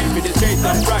and I feel for the straight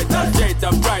up, right up, straight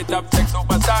up, right up. Sex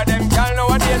superstar, them girl know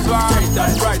what it is. Straight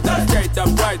up, right up, straight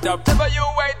up, right up. Never you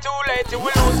wait too late, you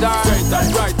will lose her. Straight up,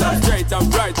 right up, straight up,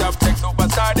 right up. Sex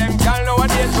superstar, them girl know what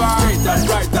it is. Straight up,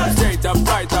 right up, straight up,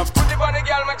 right up. Put it on the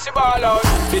girl, make she she ball out.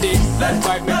 Biddy, let's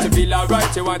fight, make you feel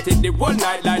alright. You want it the whole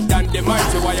night like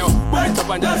Dynamite. So why you pull it up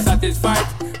and just satisfied?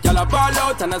 Y'all a ball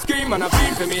out and a scream and a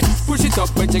feel for me. Push it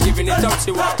up when she giving it up.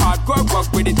 She want hardcore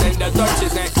work with the tender touch. She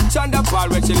say, Shonda Paul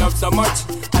when she loves so much.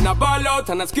 And a ball out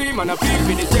and a scream and a feel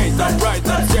for me. Straight up, right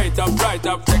up, straight up, right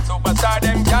up. Take superstar,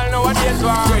 them y'all know what this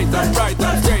one. Straight up, right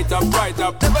up, straight up, right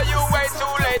up. Never you wait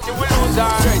too late, you will lose her.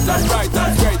 Straight up, right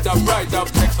up, straight up, right up.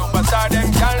 Take superstar,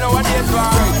 them y'all know what this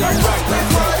one. Straight up, right up, straight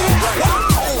up, right up.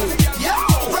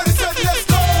 Ready, set, let's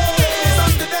go.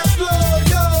 On the dance floor,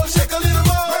 yo, shake a little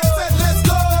more. Ready, set, let's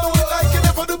go. Do it like you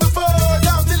never do before.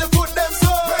 Down till you put them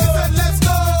so. Ready, set, let's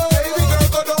go. Baby girl,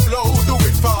 go down low. Do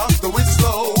it fast, do it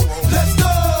slow. Let's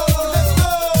go, let's go,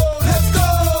 let's go.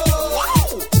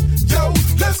 Yo,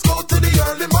 let's go to the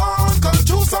early morn. Come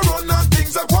choose a run and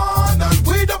things are one. And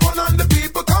we the one and the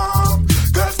people come.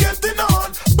 Girls getting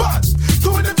on, but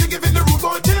doing them thing giving the room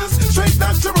on chills. Straight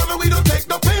natural and we don't take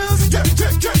no pills. Get,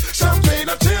 champagne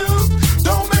or chill.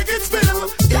 Don't make it spill.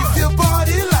 If you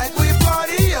party like we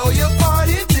party, oh, you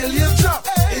party till you drop.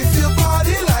 If you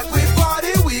party like we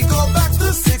party, we go back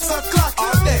to 6 o'clock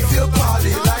all day. If you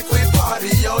party like we party,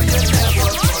 oh, you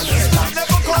never gonna stop. If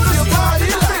you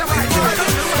party like we party,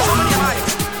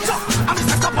 I'm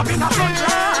just stop up in a front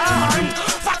line.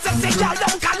 Fat sexy girl,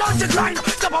 don't call on the grind.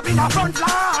 Stop up in a front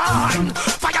line.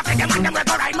 Fire for them and them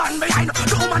regular right man behind.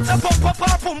 The woman to pump up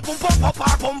her pum pum pump up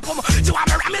her pum pum. You want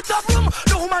me ram it up room?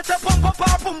 The woman to pump up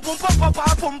her pum pum pump up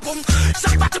her pum pum.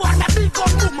 Shot back to one that big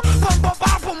gun boom. Pump up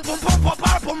her pum pum pump up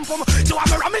her pum pum. You want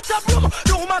me ram it up room?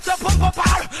 The woman to pump up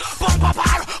her, come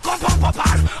pump up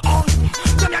her. Oh,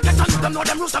 them you get to them know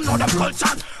them rules, them know them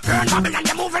culture. Burn Babylon,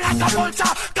 they moving like a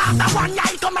vulture. Cause the one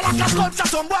night come like a sculpture.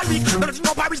 Some boy weak, but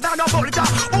no Paris down no vulgar.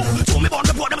 Oh, to me born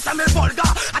the board, them say me vulgar.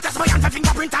 I just my hand for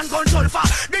fingerprint and control for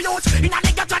the youth in a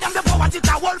nigga to them the power it's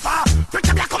a wolf.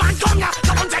 Pretty black come and come ya.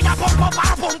 So don't say ya pump up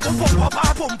her, pump pump pump up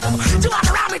her, pump pump. You want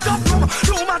to ram it up room?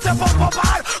 You want to pump up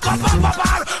her, come pump up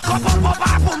her, come pump up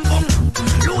her, pump pump.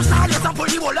 Loose all yes and pull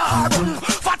the whole her.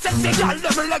 Fat sexy girl,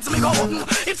 them legs me go.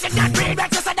 If she not breathe,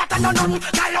 that you say that I know none.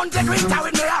 Girl on the green tower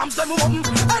with me arms them home.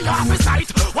 I have a sight,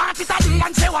 want it a day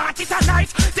and she want it a night.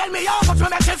 Tell me how much will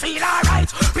make you feel alright.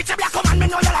 Pretty black woman, me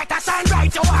know you like to shine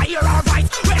bright. You want hear alright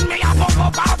when me a pump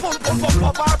up her, pump pump pump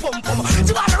up her, pump pump.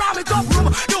 You want to ram it up room?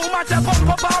 You want to pump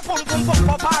up her, pump pump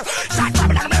pump up her. Shot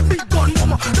Babylon me big gun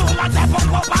boom. You want to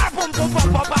pump up her, pump pump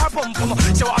pump up her, pump pump.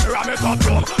 You want to ram it up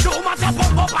room? You want to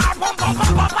pump up her, pump pump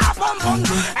pump up her, pump pump.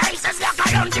 Hey, says like I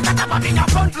don't give a damn up in the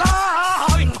front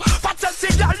line. Fat sexy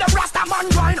girl, the Rasta man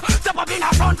grind. Step up in the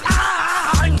front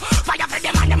line. Fire for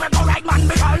them and them will go right man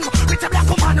behind. Pretty black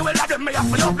woman who will have them, me have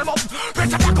to love them up.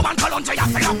 Pretty black woman call on to you,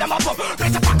 have to love them up.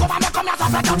 Pretty black woman me come here to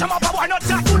touch them up. Why not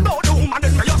chat good about the woman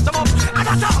then me use them up. And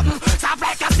that's something, soft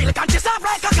like a silk and she soft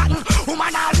like a cotton.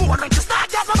 Woman all more when she start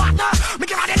get the matter. Me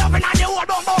give her the loving and the old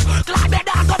bumbo. Glad me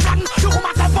dark up and the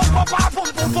woman say pump up her,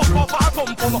 pump pump pump up her,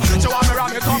 pump pump. She want me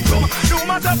ram it up room. The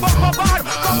woman say pump up her,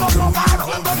 pump up her,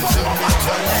 pump up her.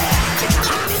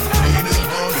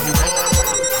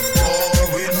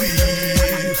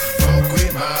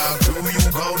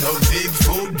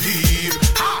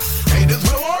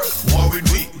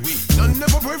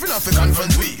 Enough to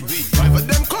confront we. Five of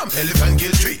them come, elephant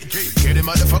kill tree. Get the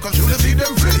motherfuckers through to see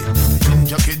them free.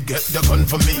 Ninja kid get the gun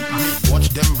for me. Watch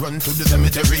them run to the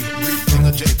cemetery. Sing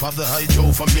a jape of the high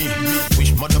Joe for me.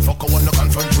 Which motherfucker wanna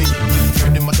confront we?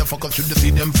 Get the motherfuckers through to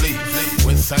see them flee.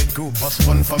 West side crew bust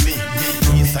one for me.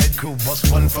 East side crew bust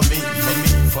one for me.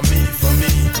 For me.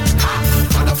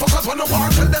 Motherfuckers wanna war,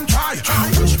 tell them try.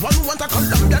 Which one want to cut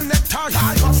them their necktie?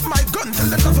 Bust my gun, tell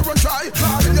them not to run try.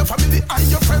 Tell your family and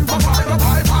your friends bye.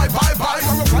 Bye,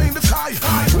 I'm flying the sky.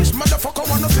 Which motherfucker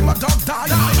wanna see my dog die?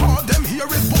 All them here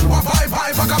is boom, bye,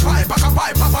 bye.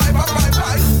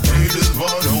 Haters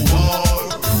wanna war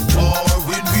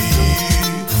with me.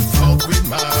 Fuck with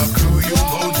my crew, you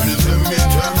go to the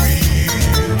cemetery.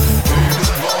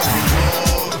 Haters wanna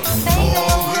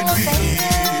war with me.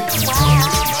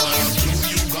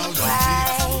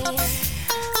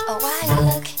 Oh, I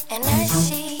look and I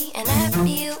see and I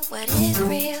feel what is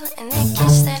real, and that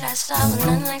kiss that I saw was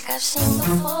none like I've seen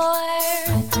before.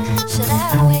 Should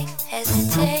I wait,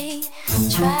 hesitate,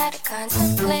 try to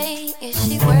contemplate? Is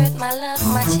she worth my love,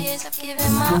 my tears? I've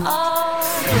given my all.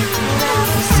 Now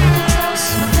we're sitting close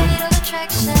with fatal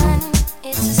attraction.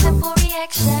 It's a simple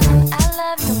reaction. I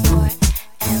love you more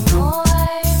and more.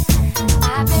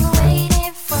 I've been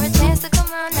waiting for a chance to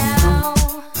come on now.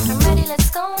 I'm ready, let's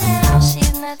go now.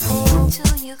 She's nothing to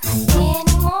you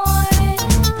anymore.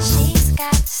 She's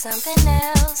got some something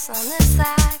else on the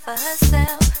side for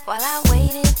herself while I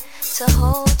waited to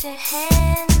hold your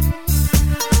hand.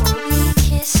 When we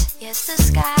kiss, yes, the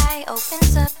sky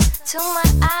opens up to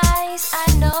my eyes.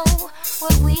 I know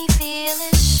what we feel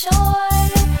is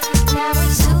short. Now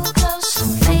we're too close,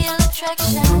 feel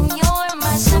attraction. You're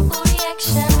my simple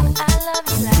reaction. I love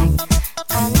you like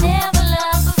I never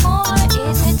loved before.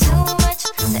 Is it too much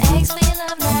to ask for your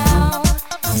love now?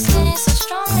 It's getting so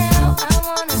strong now. I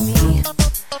wanna be.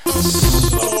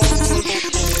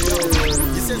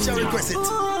 You said she request it.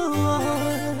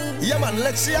 Yeah man,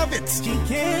 let's see have it. She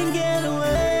can't get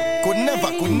away. Could never.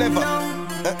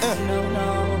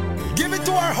 Give it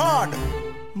to her hard.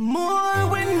 More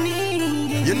we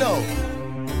need. You know,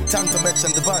 time to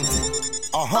mention Devante.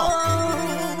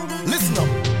 Listen up.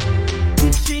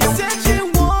 If she said she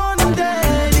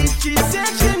wanted, if she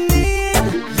said she need,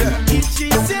 Yeah. if she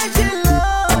said she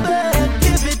love it,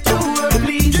 give it to her,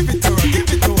 please. Give it to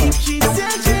her. If she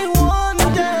said she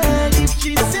wanted, if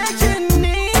she said she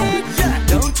need, Yeah.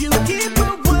 don't you keep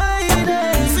her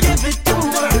waiting. Give it to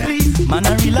her, please. Man,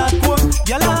 I real hardcore.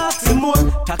 Y'all ask him more.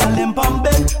 Tackle them on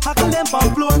bed, tackle them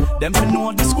on floor. Them fi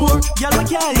know the score. Y'all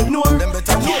can't ignore. Them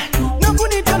better know. No good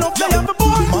need to know play up the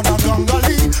board. Man a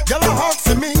gangali, y'all a hawk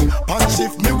to me. Punch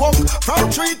shift me walk from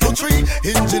tree to tree.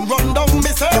 Engine run down,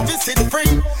 me service it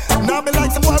free. Now be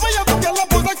like some boy, where you go, y'all a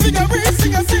pose like figure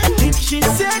sing a sing. If she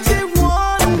said she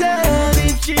wanted,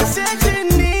 if she said she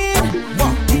need,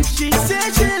 What? if she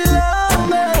said she love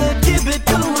me, give it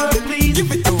to her, please.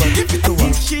 Give it to her, give it to her.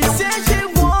 If she said she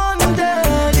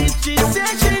wanted, if she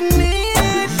said she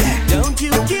need, don't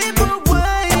you keep her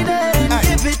waiting.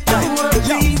 Give it to her,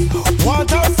 please. Want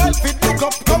herself it, pick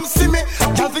up, come see me.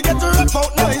 Can't forget to rap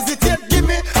out, no hesitate, give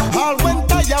me. All when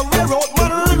tired, wear out,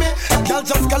 man, rimmy. Girl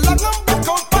just go long and book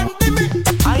out, pandemic.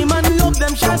 I man love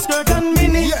them short skirt and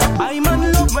mini. Yeah. I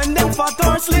man love when them fat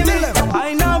or slim. Tell 'em.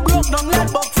 I now broke down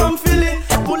like buck from Philly.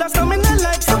 Full of stamina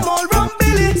like some old rum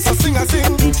Billy. So sing a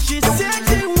sing. If she said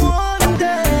she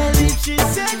wanted, if she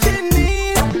said she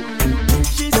need, if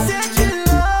she said she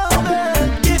love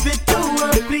it, give it to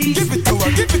her, please. Give it to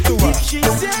her, give it to her. If she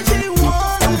said she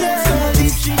wanted,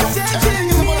 if she said she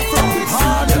need,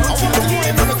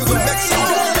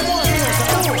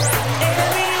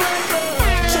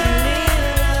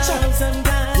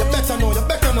 You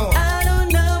better know. I don't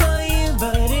know about you,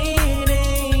 but it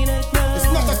ain't a crime.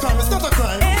 It's not a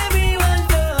crime. Everyone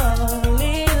fall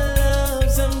in love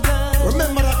sometimes.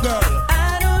 Remember that girl.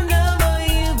 I don't know about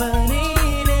you, but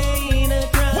it ain't a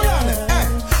crime. Hold on,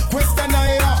 question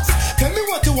I ask. Tell me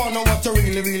what you wanna, what you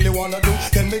really wanna do.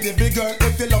 Tell me, baby girl,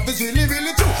 if your love is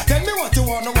really true. Tell me what you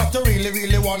wanna, what you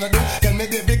really wanna do. Tell me,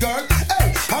 baby girl,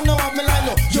 hey, I know I'm line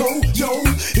up. Yo,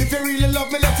 if you really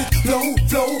love me, let it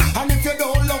flow. And if you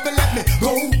don't love me, let me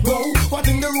go. What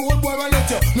in the road, boy, I let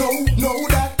you know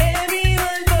that.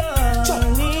 Everyone fall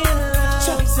in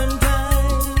love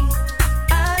sometimes.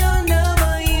 I don't know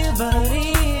about you, but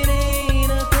it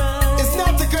ain't a crime. It's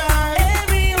not a crime.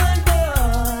 Everyone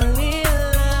fall in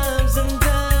love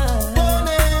sometimes.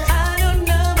 Money. I don't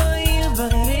know about you,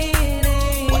 but it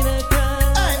ain't a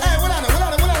crime. Hey, hold on.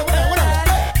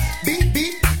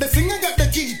 Beat, the singer got the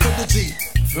key to the G.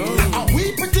 And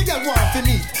we pretty girl want to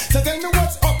meet. So tell me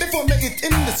what's up before me hit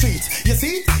in the streets.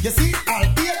 You see, I'll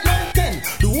 8, 9, 10.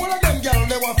 The whole of them girl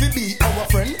they want to be our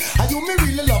friend. And you me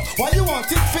really love, why you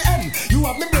want it for end? You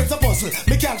have me brains a puzzle,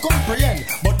 me can't comprehend.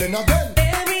 But then again,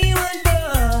 Everyone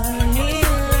fall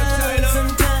in love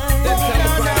sometimes.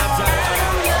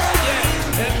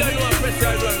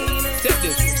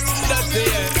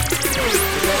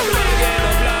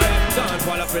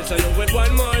 Pressure you with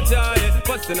one more time.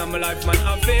 Busting on my life, man,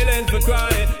 I'm feeling for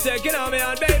crying. Taking on me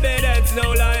out, baby, that's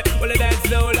no lie. Well, that's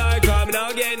no lie, coming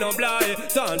out, get no blind.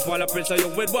 Don't fall, I pressure you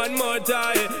with one more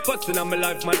time. Busting on my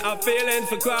life, man, I'm feeling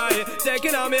for crying.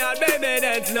 Taking on me out, baby,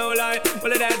 that's no lie.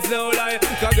 Well, that's no lie.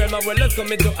 Cause girl, my world is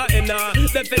coming to a end now.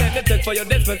 Definitely take for your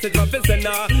distance, my fist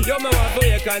now. You're my one for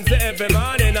you can see every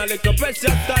morning. A little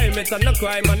precious time, it's not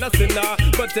crime, and nothing now.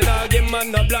 But in a game,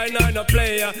 man, no blind, no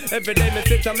player. Every day, me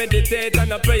sit and meditate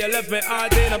and I pray. You left me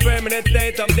heart in a permanent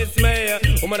state of dismay.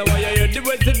 Woman, why you do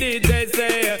what the DJ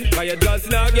say? Cause you just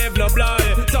not give no play.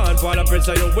 Don't fall, I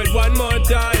pressure you with one more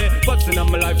time. Busting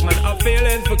on my life, man, I'm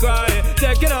feeling for crying.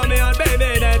 Taking on me out,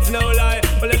 baby, that's no lie.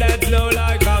 Well, that's no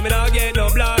lie, coming out, get no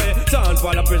blind. Don't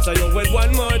fall, I pressure you with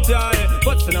one more time.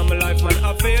 Busting on my life, man,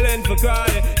 I'm feeling for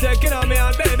crying. Taking on me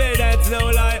out, baby, that's no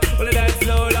lie. Well, that's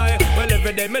no lie. Well,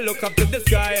 every day me look up to the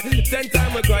sky. 10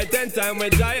 times we cry, 10 times we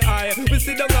die high. We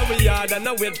sit down and we yard and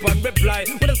I wait for reply.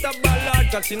 We don't stop by Lord,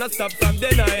 cause she not stop from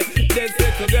deny. This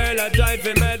little girl a drive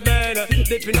a mad man.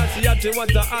 Deep in her she had to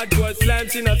want a hardcore slam.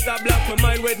 She not stop block my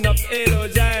mind with enough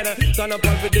illusion. Turn up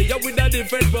every day with a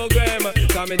different program.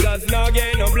 Cause me just not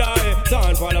get no blind.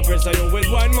 Turn for the pressure you with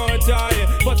one more try.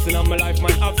 Busting on my life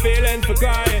man, I'm feeling for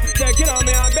cry. Taking on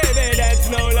me and baby, that's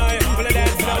no lie. Well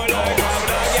that's no lie, I'm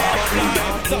not getting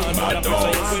blind. Turn for the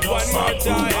pressure you with one more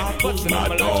try. Busting on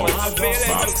my life man, I'm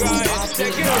feeling for cry.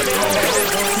 Taking on me and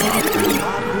baby.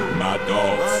 My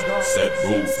dogs, set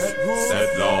rules, set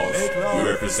laws. We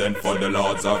represent for the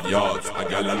lords of yards. A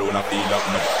gal alone I feel up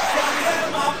my. From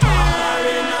them a fire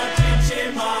in a chichi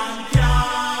man can.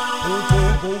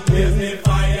 If the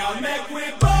fire make we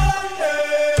burn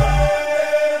them.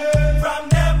 From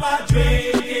them a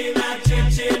drink in a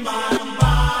chichi man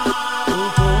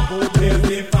bar. If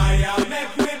the fire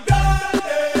make we burn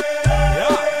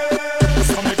them.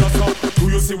 So make us up. Do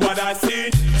you see what I see?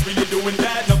 It's really doing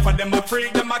that. Enough of them a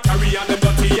freak. Them a carry on them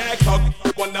dirty egg talk.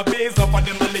 Wanna base up on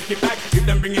them a lick it back. If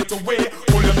them bring it away,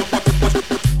 pull them up.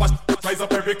 Rise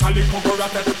up every calico go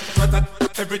rat.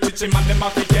 Every chichi man them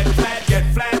have to get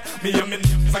flat. Me and me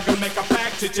I can make a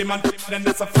pack. Chichi man, then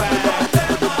that's a fact.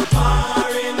 Them a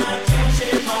fire in a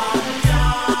chichi man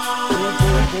can.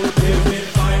 If the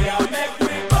fire make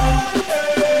we burn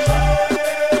them.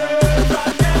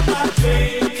 From them a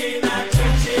drink in a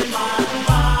chichi man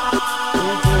bar.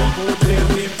 If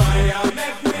the fire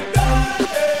make we burn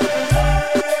them.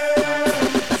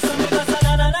 So me go say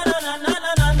na.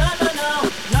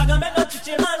 Naga make no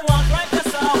chichi man walk like a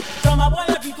sow. From a boy a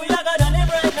people yaga done him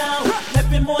right now.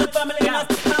 Left him whole family in a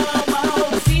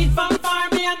wow. Seed from far,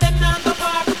 me and them not go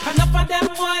far. Enough of them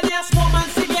boy they a smoke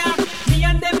and cigar. Me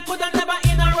and them coulda never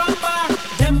in a rum bar.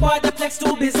 Them boy the flex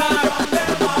too bizarre. From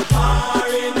them a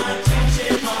fire in a chichi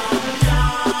man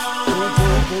can.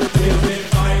 If the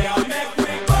fire make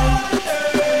we burn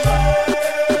them.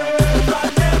 From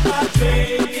them a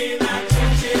drink in a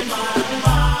chichi man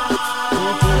bar.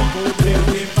 If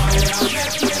the fire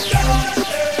make we burn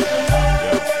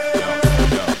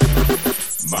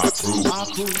My crew,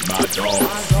 my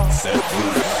dogs, set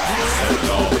rules, set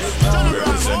laws. We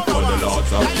represent for the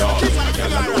lords of yards. A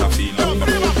gal alone I feel up my.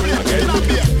 Again,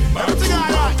 my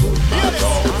crew, my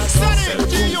dogs, set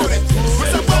rules,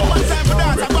 set laws.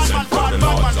 We represent for the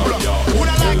lords of yards.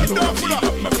 A gal alone I feel up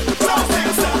my.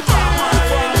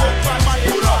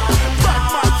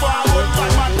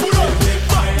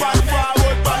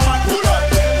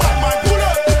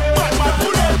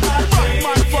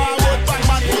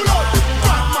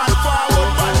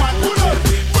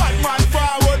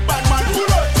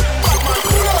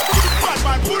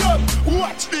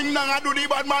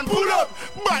 Badman pull up,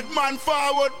 Badman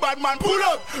forward, Badman pull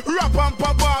up. Rap and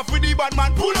pop off with the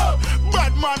Badman pull up.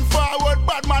 Badman forward,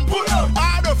 Badman pull up.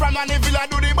 Harder from any villa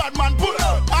do the Badman pull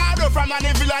up. Harder from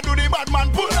any villa do the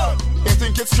Badman pull up. You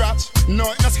think it's scratch?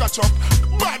 No, it's scratch up.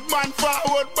 Badman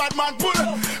forward, Badman pull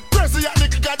up. Pressy and the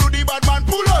kicker do the Badman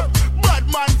pull up.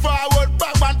 Badman forward,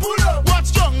 Badman pull up.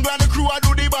 Watch Jungle and the crew I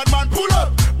do the Badman pull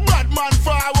up. Badman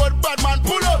forward, Badman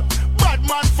pull up.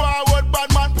 Badman forward,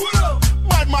 Badman pull up.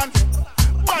 Badman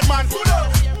pull up.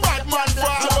 Badman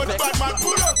forward, Badman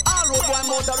pull up. all road boy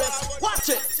motorists, watch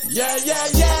it. Yeah.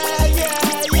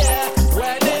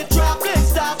 Where the traffic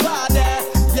stop are there.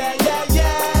 Yeah.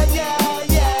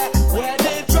 Where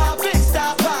the traffic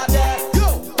stop are there. Yo,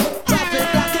 traffic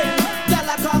blocking.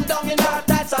 Y'all come down in our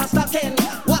tights and stocking.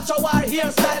 Watch our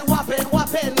hairstyle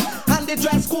whopping. And the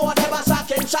dress code ever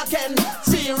shocking.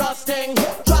 Serious thing.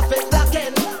 Traffic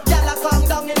blocking. Y'all come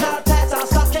down in our tights and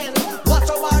stocking. Watch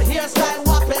our hairstyle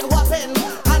whopping.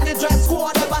 And the dress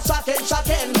code ever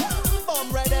shocking.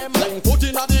 Put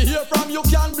in the ear from you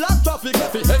can block traffic.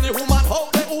 For any woman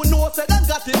out there who knows say them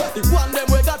got it. The one them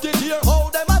we got it here, how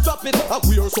them a drop it. I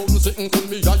wear something sitting cool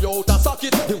me a out a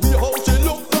socket. The way how she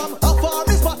look from how far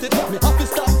me spot it. Me have to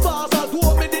stop fast and do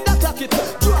me did a clock it.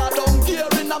 Draw down gear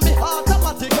in a me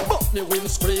automatic. But me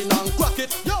windscreen and crack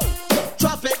it. Yo,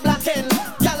 traffic blocking.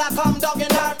 Y'all come down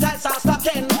in our tights and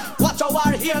stocking. Watch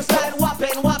our hairstyle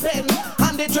whopping.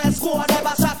 And the dress code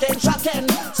ever shocking.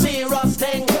 Serious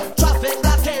thing. Traffic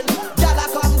blocking. Y'all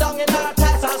come down in our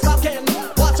tights and stocking.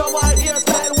 Watch our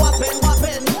hairstyle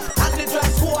whopping. And the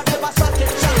dress code ever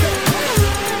shocking.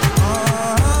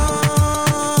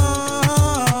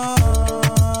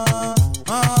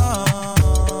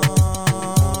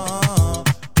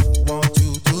 Want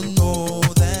you to know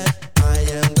that I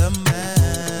am the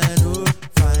man who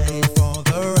fight for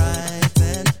the right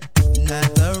and not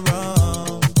the wrong.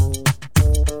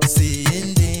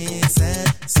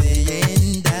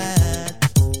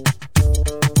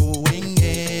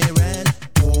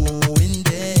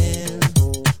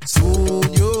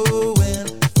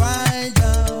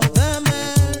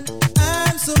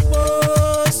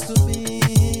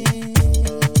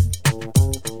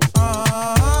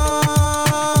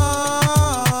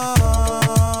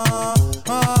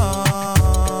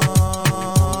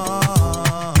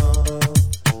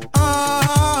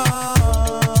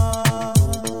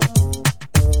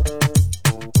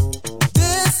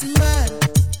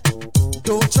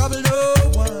 Don't trouble no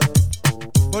one,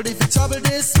 but if you trouble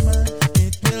this man,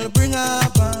 it will bring a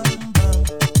bam bam.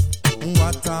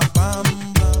 What a bam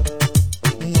bam,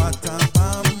 what a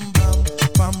bam bam,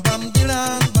 bam bam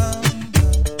dilang bam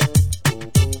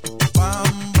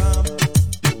bam, bam bam,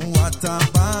 what a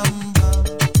bam bam.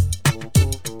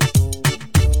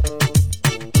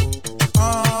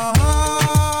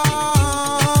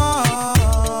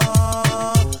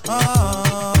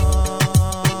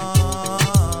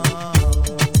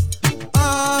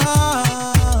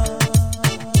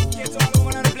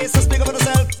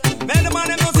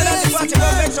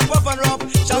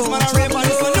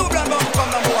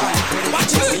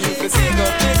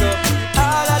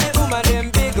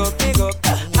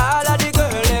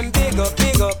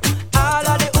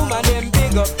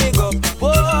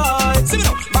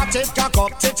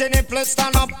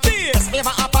 Stand up, this favor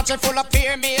Apache full of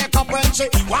peer makeup when she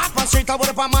walk on street. I would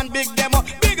have a man big them up,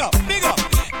 big up, big up.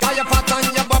 Got your fat on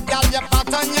your butt, got your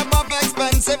fat on your butt,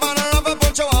 expensive and rubber,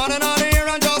 put you on and on here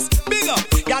and just big up.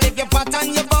 Got if your fat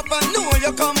on your butt and know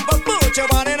you come, but put you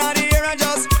on and on here and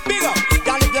just big up.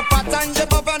 Got if your fat on your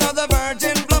butt another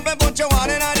virgin plump and put you on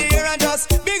and on here and just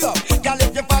big up. Got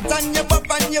if your fat on your butt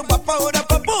and you butt out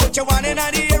up, put you on and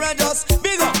on here and just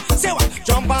big up. Say what?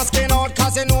 Jump and skin out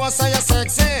 'cause you know so you're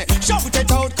sexy. Shout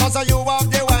it out 'cause you have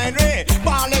the winery.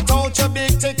 Ball it out, you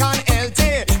big thick and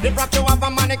healthy. The rock you have a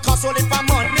money cost only for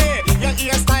money. Your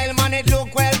hairstyle man it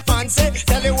look well fancy.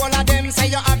 Tell you all of them say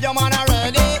you have your man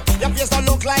already. Your face don't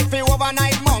look like the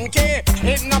overnight monkey.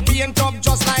 It not paint up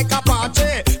just like a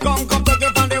party. Come take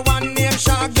it from the one named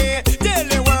Shaggy. Tell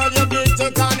the world you big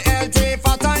thick and healthy.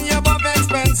 Fat and your buff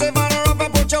expensive and rubber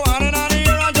put you on and on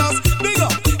here and just big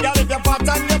up. Girl if you're fat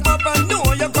and your buff and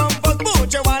know you come first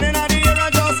put you on and on here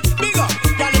and just big up.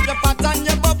 Girl if you're fat and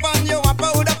your buff and you up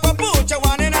out up put you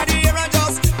on and on here and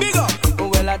just big up.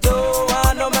 Well I don't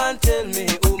want no man tell me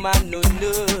who man no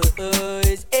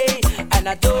knows, hey. And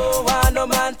I don't want no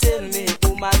man tell me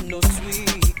who man no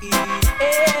sweet,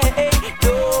 hey.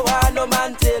 Don't want no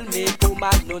man tell me who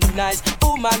man no nice,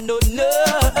 who man no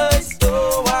nice.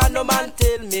 Don't want no man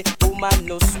tell me who man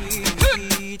no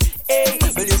sweet, hey.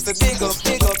 Well you fi big up,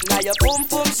 now your boom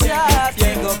boom shot.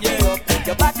 Big up,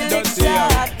 your body look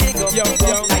shot. Big up, now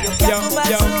your cat to my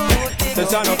suit. The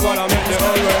channel follow make the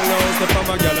whole world know. So from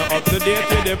a girl up to date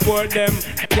we deport them.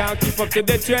 Can't keep up to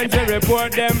the trends we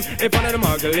report them. If one of the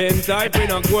muggling type we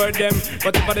not court them.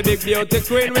 But if for the big beauty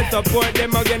queen we support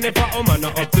them. Again if a woman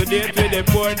not up to date we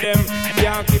deport them.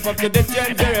 Can't keep up to the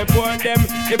trends we report them.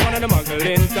 If one of the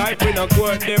muggling type we not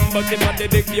court them. But if for the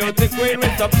big beauty queen we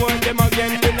support them.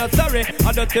 Again we not sorry.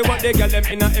 I don't say what they get them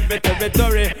in a every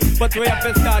territory. But we have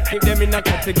to start keep them in a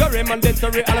category.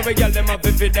 Mandatory all of we get them have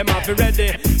to fit them have to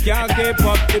ready. Can't keep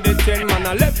up to the trend, man,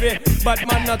 I left it. But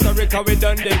man, not sorry, 'cause we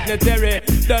done dignitary.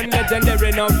 Done legendary,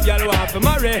 enough, y'all want to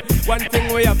marry. One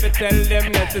thing we have to tell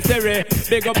them necessary.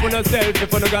 Big up on yourself, if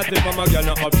you don't got it from a girl,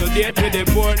 not up to date, we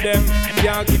deport them.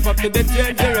 Can't keep up to the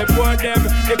trend, we report them.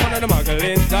 If one of the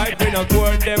muggling type, we not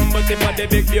court them. But if one the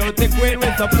big beauty queen, we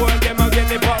support them.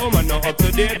 Again, if a woman not up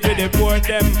to date, we deport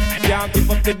them. Can't keep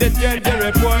up to the trend, we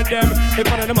report them. If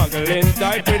one of the muggling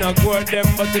type, we not court them.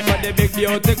 But if one the big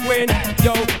beauty queen,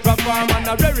 yo, perform and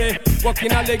a very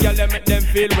walking all the girl, they make them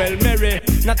feel well merry.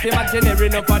 Not imaginary,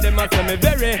 enough of them a say me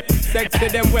very sexy,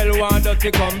 them well want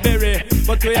to come berry.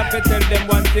 But we have to tell them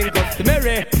one thing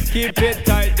customary. Keep it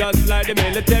tight just like the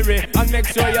military. And make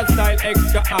sure your style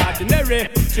extraordinary.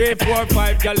 3, 4,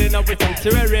 5 girl in a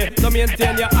sanctuary. So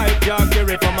maintain your eye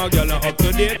jaggery. From a girl up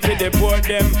to date we deport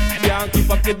them. Can't keep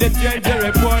up to the trend to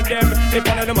report them. If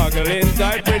one of the muggling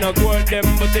type we not court them.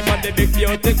 But if one the big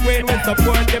beauty queen we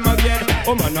support them again.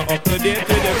 Oh man not up to date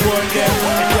we deport them.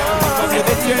 Can't keep up to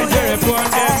the trend to report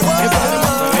them. If one of the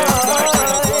muggling type we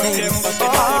not court them. But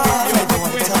if one the big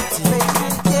beauty queen.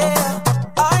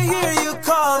 I hear you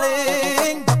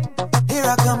calling. Here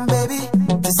I come, baby,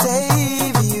 to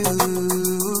save you.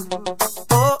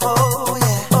 Oh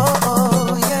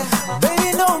yeah. Baby,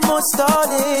 no more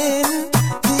stalling.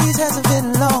 These hasn't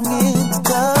been longing to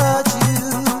touch you,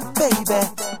 baby.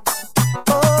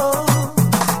 Oh,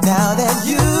 now that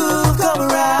you've come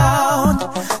around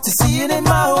to see it in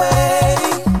my way,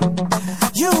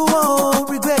 you won't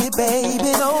regret it,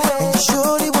 baby. No way. And you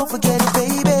surely won't forget it,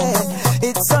 baby.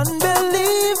 It's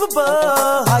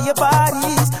unbelievable how your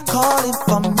body's calling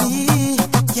for me.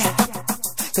 Yeah,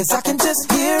 'cause I can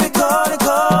just hear it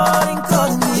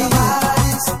calling me. Your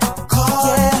body's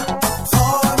calling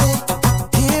for me.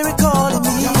 Hear it calling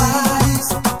me. Your body's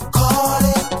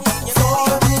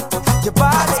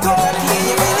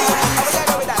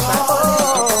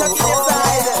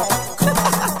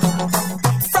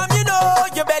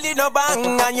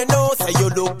say you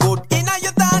look good in a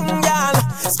your tongue, girl.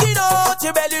 Skin out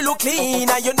your belly look clean,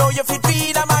 and you know you fit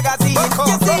read a magazine.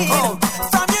 You see,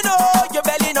 from you know your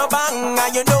belly no bang,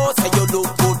 and you know say you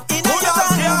look good in a your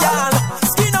tongue, girl.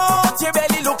 Skin out your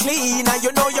belly look clean, and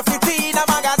you know you fit read a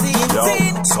magazine.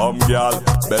 Yo, some girl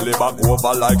belly back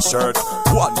over like shirt.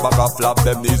 One bag of flap,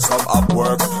 them need some up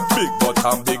work. Big butt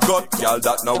and big gut, girl,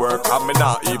 that no work. And me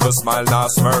not even smile,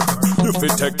 not smirk. You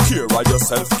fit take care of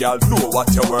yourself, girl, know what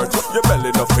you're worth. Your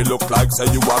belly no feel look like say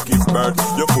you a give birth.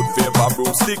 Your foot favor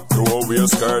broomstick, no real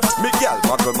skirt. Me girl,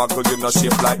 muggle, you no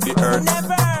shape like the earth.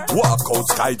 Walk out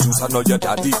sky juice, I know your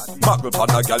daddy. Muggle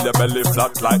pan a girl, your belly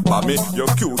flat like mommy.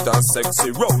 You're cute and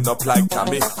sexy, round up like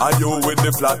Tammy. And you with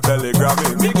the flat belly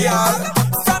Grammy. Me girl,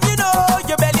 from you know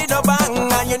your belly no bang,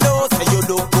 and you know say you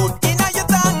look good in a your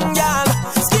tongue, girl.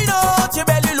 Skin out your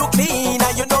belly look clean,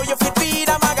 and you know you fit read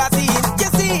a magazine. You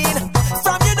seen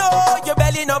from you know your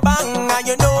belly no bang, and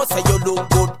you know say you look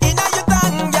good in a your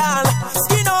tongue, girl.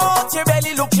 Skin out your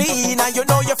belly look clean, and you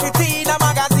know you fit read a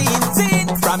magazine. Seen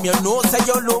from your nose say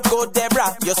you look good,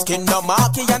 Deborah. Your skin no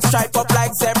marky and stripe up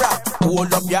like zebra.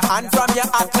 Hold up your hand from your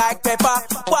act like pepper.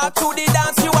 Walk to the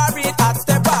dance, you are real hot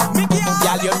stepper.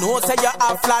 Girl, you know say you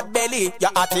have flat belly.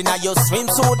 You're hot in a your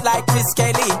swimsuit like Chris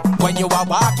Kelly. When you are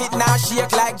walk it now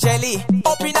shake like jelly.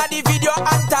 Up in a the video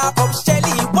and top up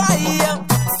Shelly. Why?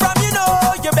 From you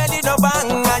know your belly no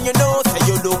bang, and you know say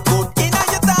you look good in a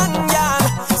your tongue, girl.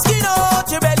 Skin out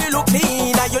your belly look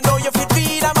clean, and you know you fit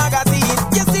read a magazine.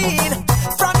 You seen?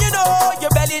 From you know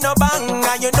your belly no bang,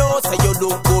 and you know say you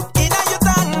look good in a your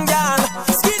tongue, girl.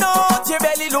 Skin out your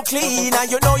belly look clean, and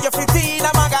you know you fit read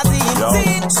a magazine.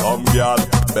 yo, some girl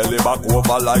belly back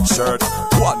over like shirt.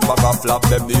 One bag of flap,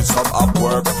 them need some up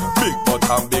work. Big butt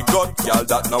and big gut, girl,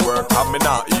 that no work. And me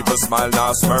not even smile,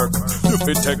 not smirk. You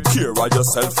fit take care of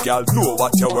yourself, girl, know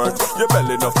what you're worth. Your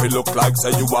belly no feel look like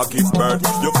say you a give birth.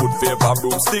 Your foot favor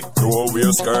broomstick, no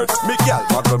real skirt. Me girl,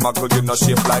 muggle, you no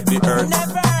shape like the earth.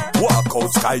 Walk out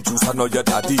sky juice, I know your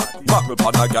daddy. Muggle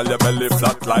pan a girl, your belly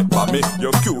flat like mommy.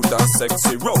 You're cute and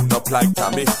sexy, round up like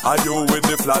Tammy. And you with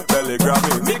the flat belly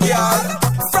Grammy. Me girl,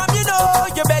 from you know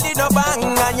your belly no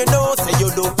bang, and you know say you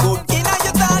look good in a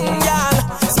your tongue, girl.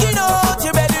 Skin out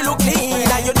your belly look clean,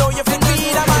 and you know you fit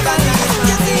read a magazine.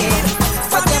 You see,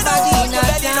 from you know your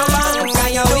belly no bang,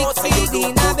 and you know say you look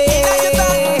good in a your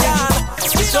tongue, girl.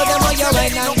 Show them how you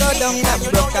wine and go down and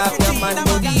broke off your man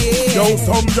body. Yo,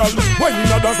 some girl, when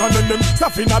in others and then them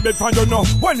stuff in a bed for you know.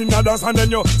 When in others and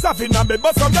then you stuff in a bed,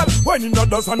 but some girl, when in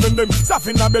others and then them stuff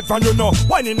in a bed for you know.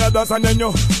 When in others and then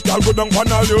you, girl go down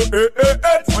for all you,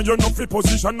 and you know fi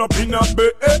position up in a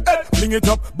bed, bring it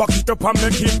up, back it up and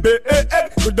make him bed,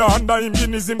 coulda under him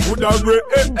guineas him coulda red,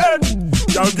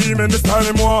 girl give me the style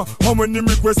him want. How when him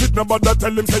request it, nobody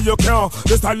tell him say you can't.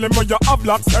 The style him when you have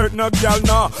black certain no girl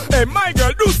now. Hey my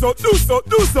girl, do so,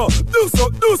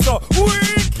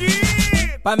 wicked.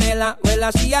 Pamela,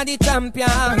 well, she a the champion.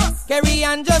 Carry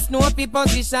on just know the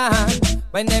position.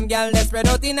 When them girls they spread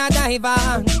out in a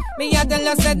diver, me a tell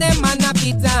you say them man a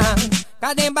pita.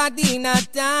 Cause them body in a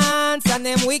dance and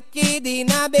them wicked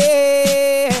in a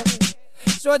bed.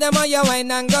 Show them how you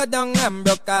wine and go down and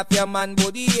broke off your man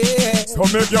body, yeah. So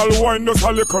make y'all wine just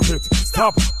a little bit.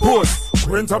 Stop, pause,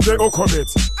 quint up the hook of it.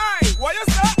 Aye, what you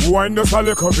say? Wine just a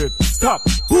little bit. Stop,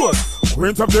 pause,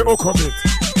 quint up the hook of it.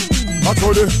 I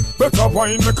told you, better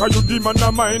wine make you demon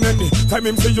a mine. Any time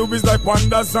him say you is like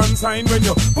wonders and sign. When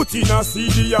you put in a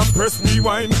CD and press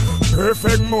rewind,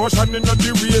 perfect motion in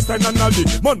the waistline and all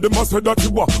the man they must say that you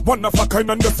are one of a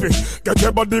kind and the fit. Get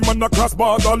your body man across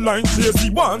borderline. Crazy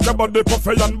want your body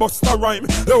puffy and bust a rhyme.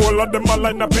 The whole of them a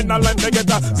line up in a line they get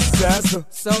a success.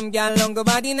 Some girl long go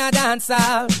body in a dance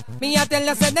hall. Me a tell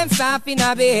you say them soft in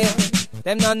a bed.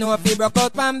 Them no know if you broke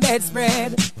out one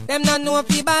bedspread. Them no know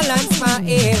if you balance my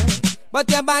head. But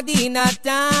your body in a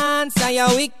dance and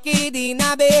you're wicked in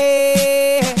a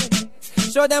bed.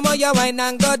 Show them how you wine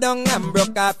and go down and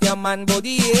broke off your man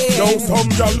body, yeah. Yo, some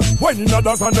girl, when in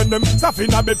others and then them stuff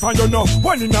in a bed for you know.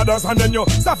 When in others and then you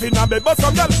stuff in a bed. But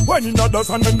some girl, when in others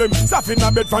and then them stuff in a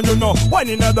bed for you know. When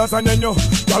in others and then you,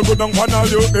 girl go down for all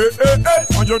you,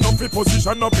 and you know fi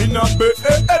position up in a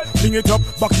bed, bring it up,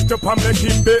 back it up and make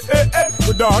him bed,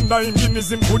 coulda under him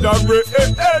guineas him coulda red.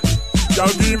 Y'all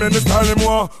give me the style him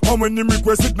want. How when him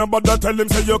request it, nobody tell him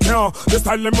say you can't. The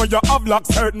style him when you have like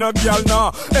certain girl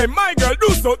now. Hey my girl, do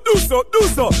so,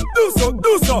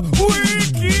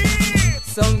 wicked.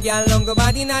 Some girl long go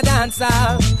body in a dance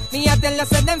hall. Me a tell you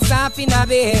say them soft in a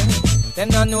bed. Them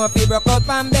no know if you broke out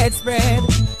from bedspread.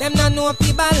 Them no know if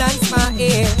you balance my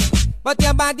head. But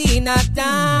your body in a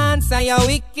dance and you're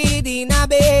wicked in a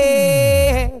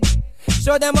bed.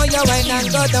 Show them how you wine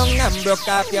and go down and broke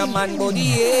off your man body,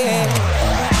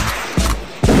 yeah.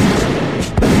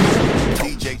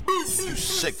 DJ, you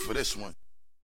sick for this one.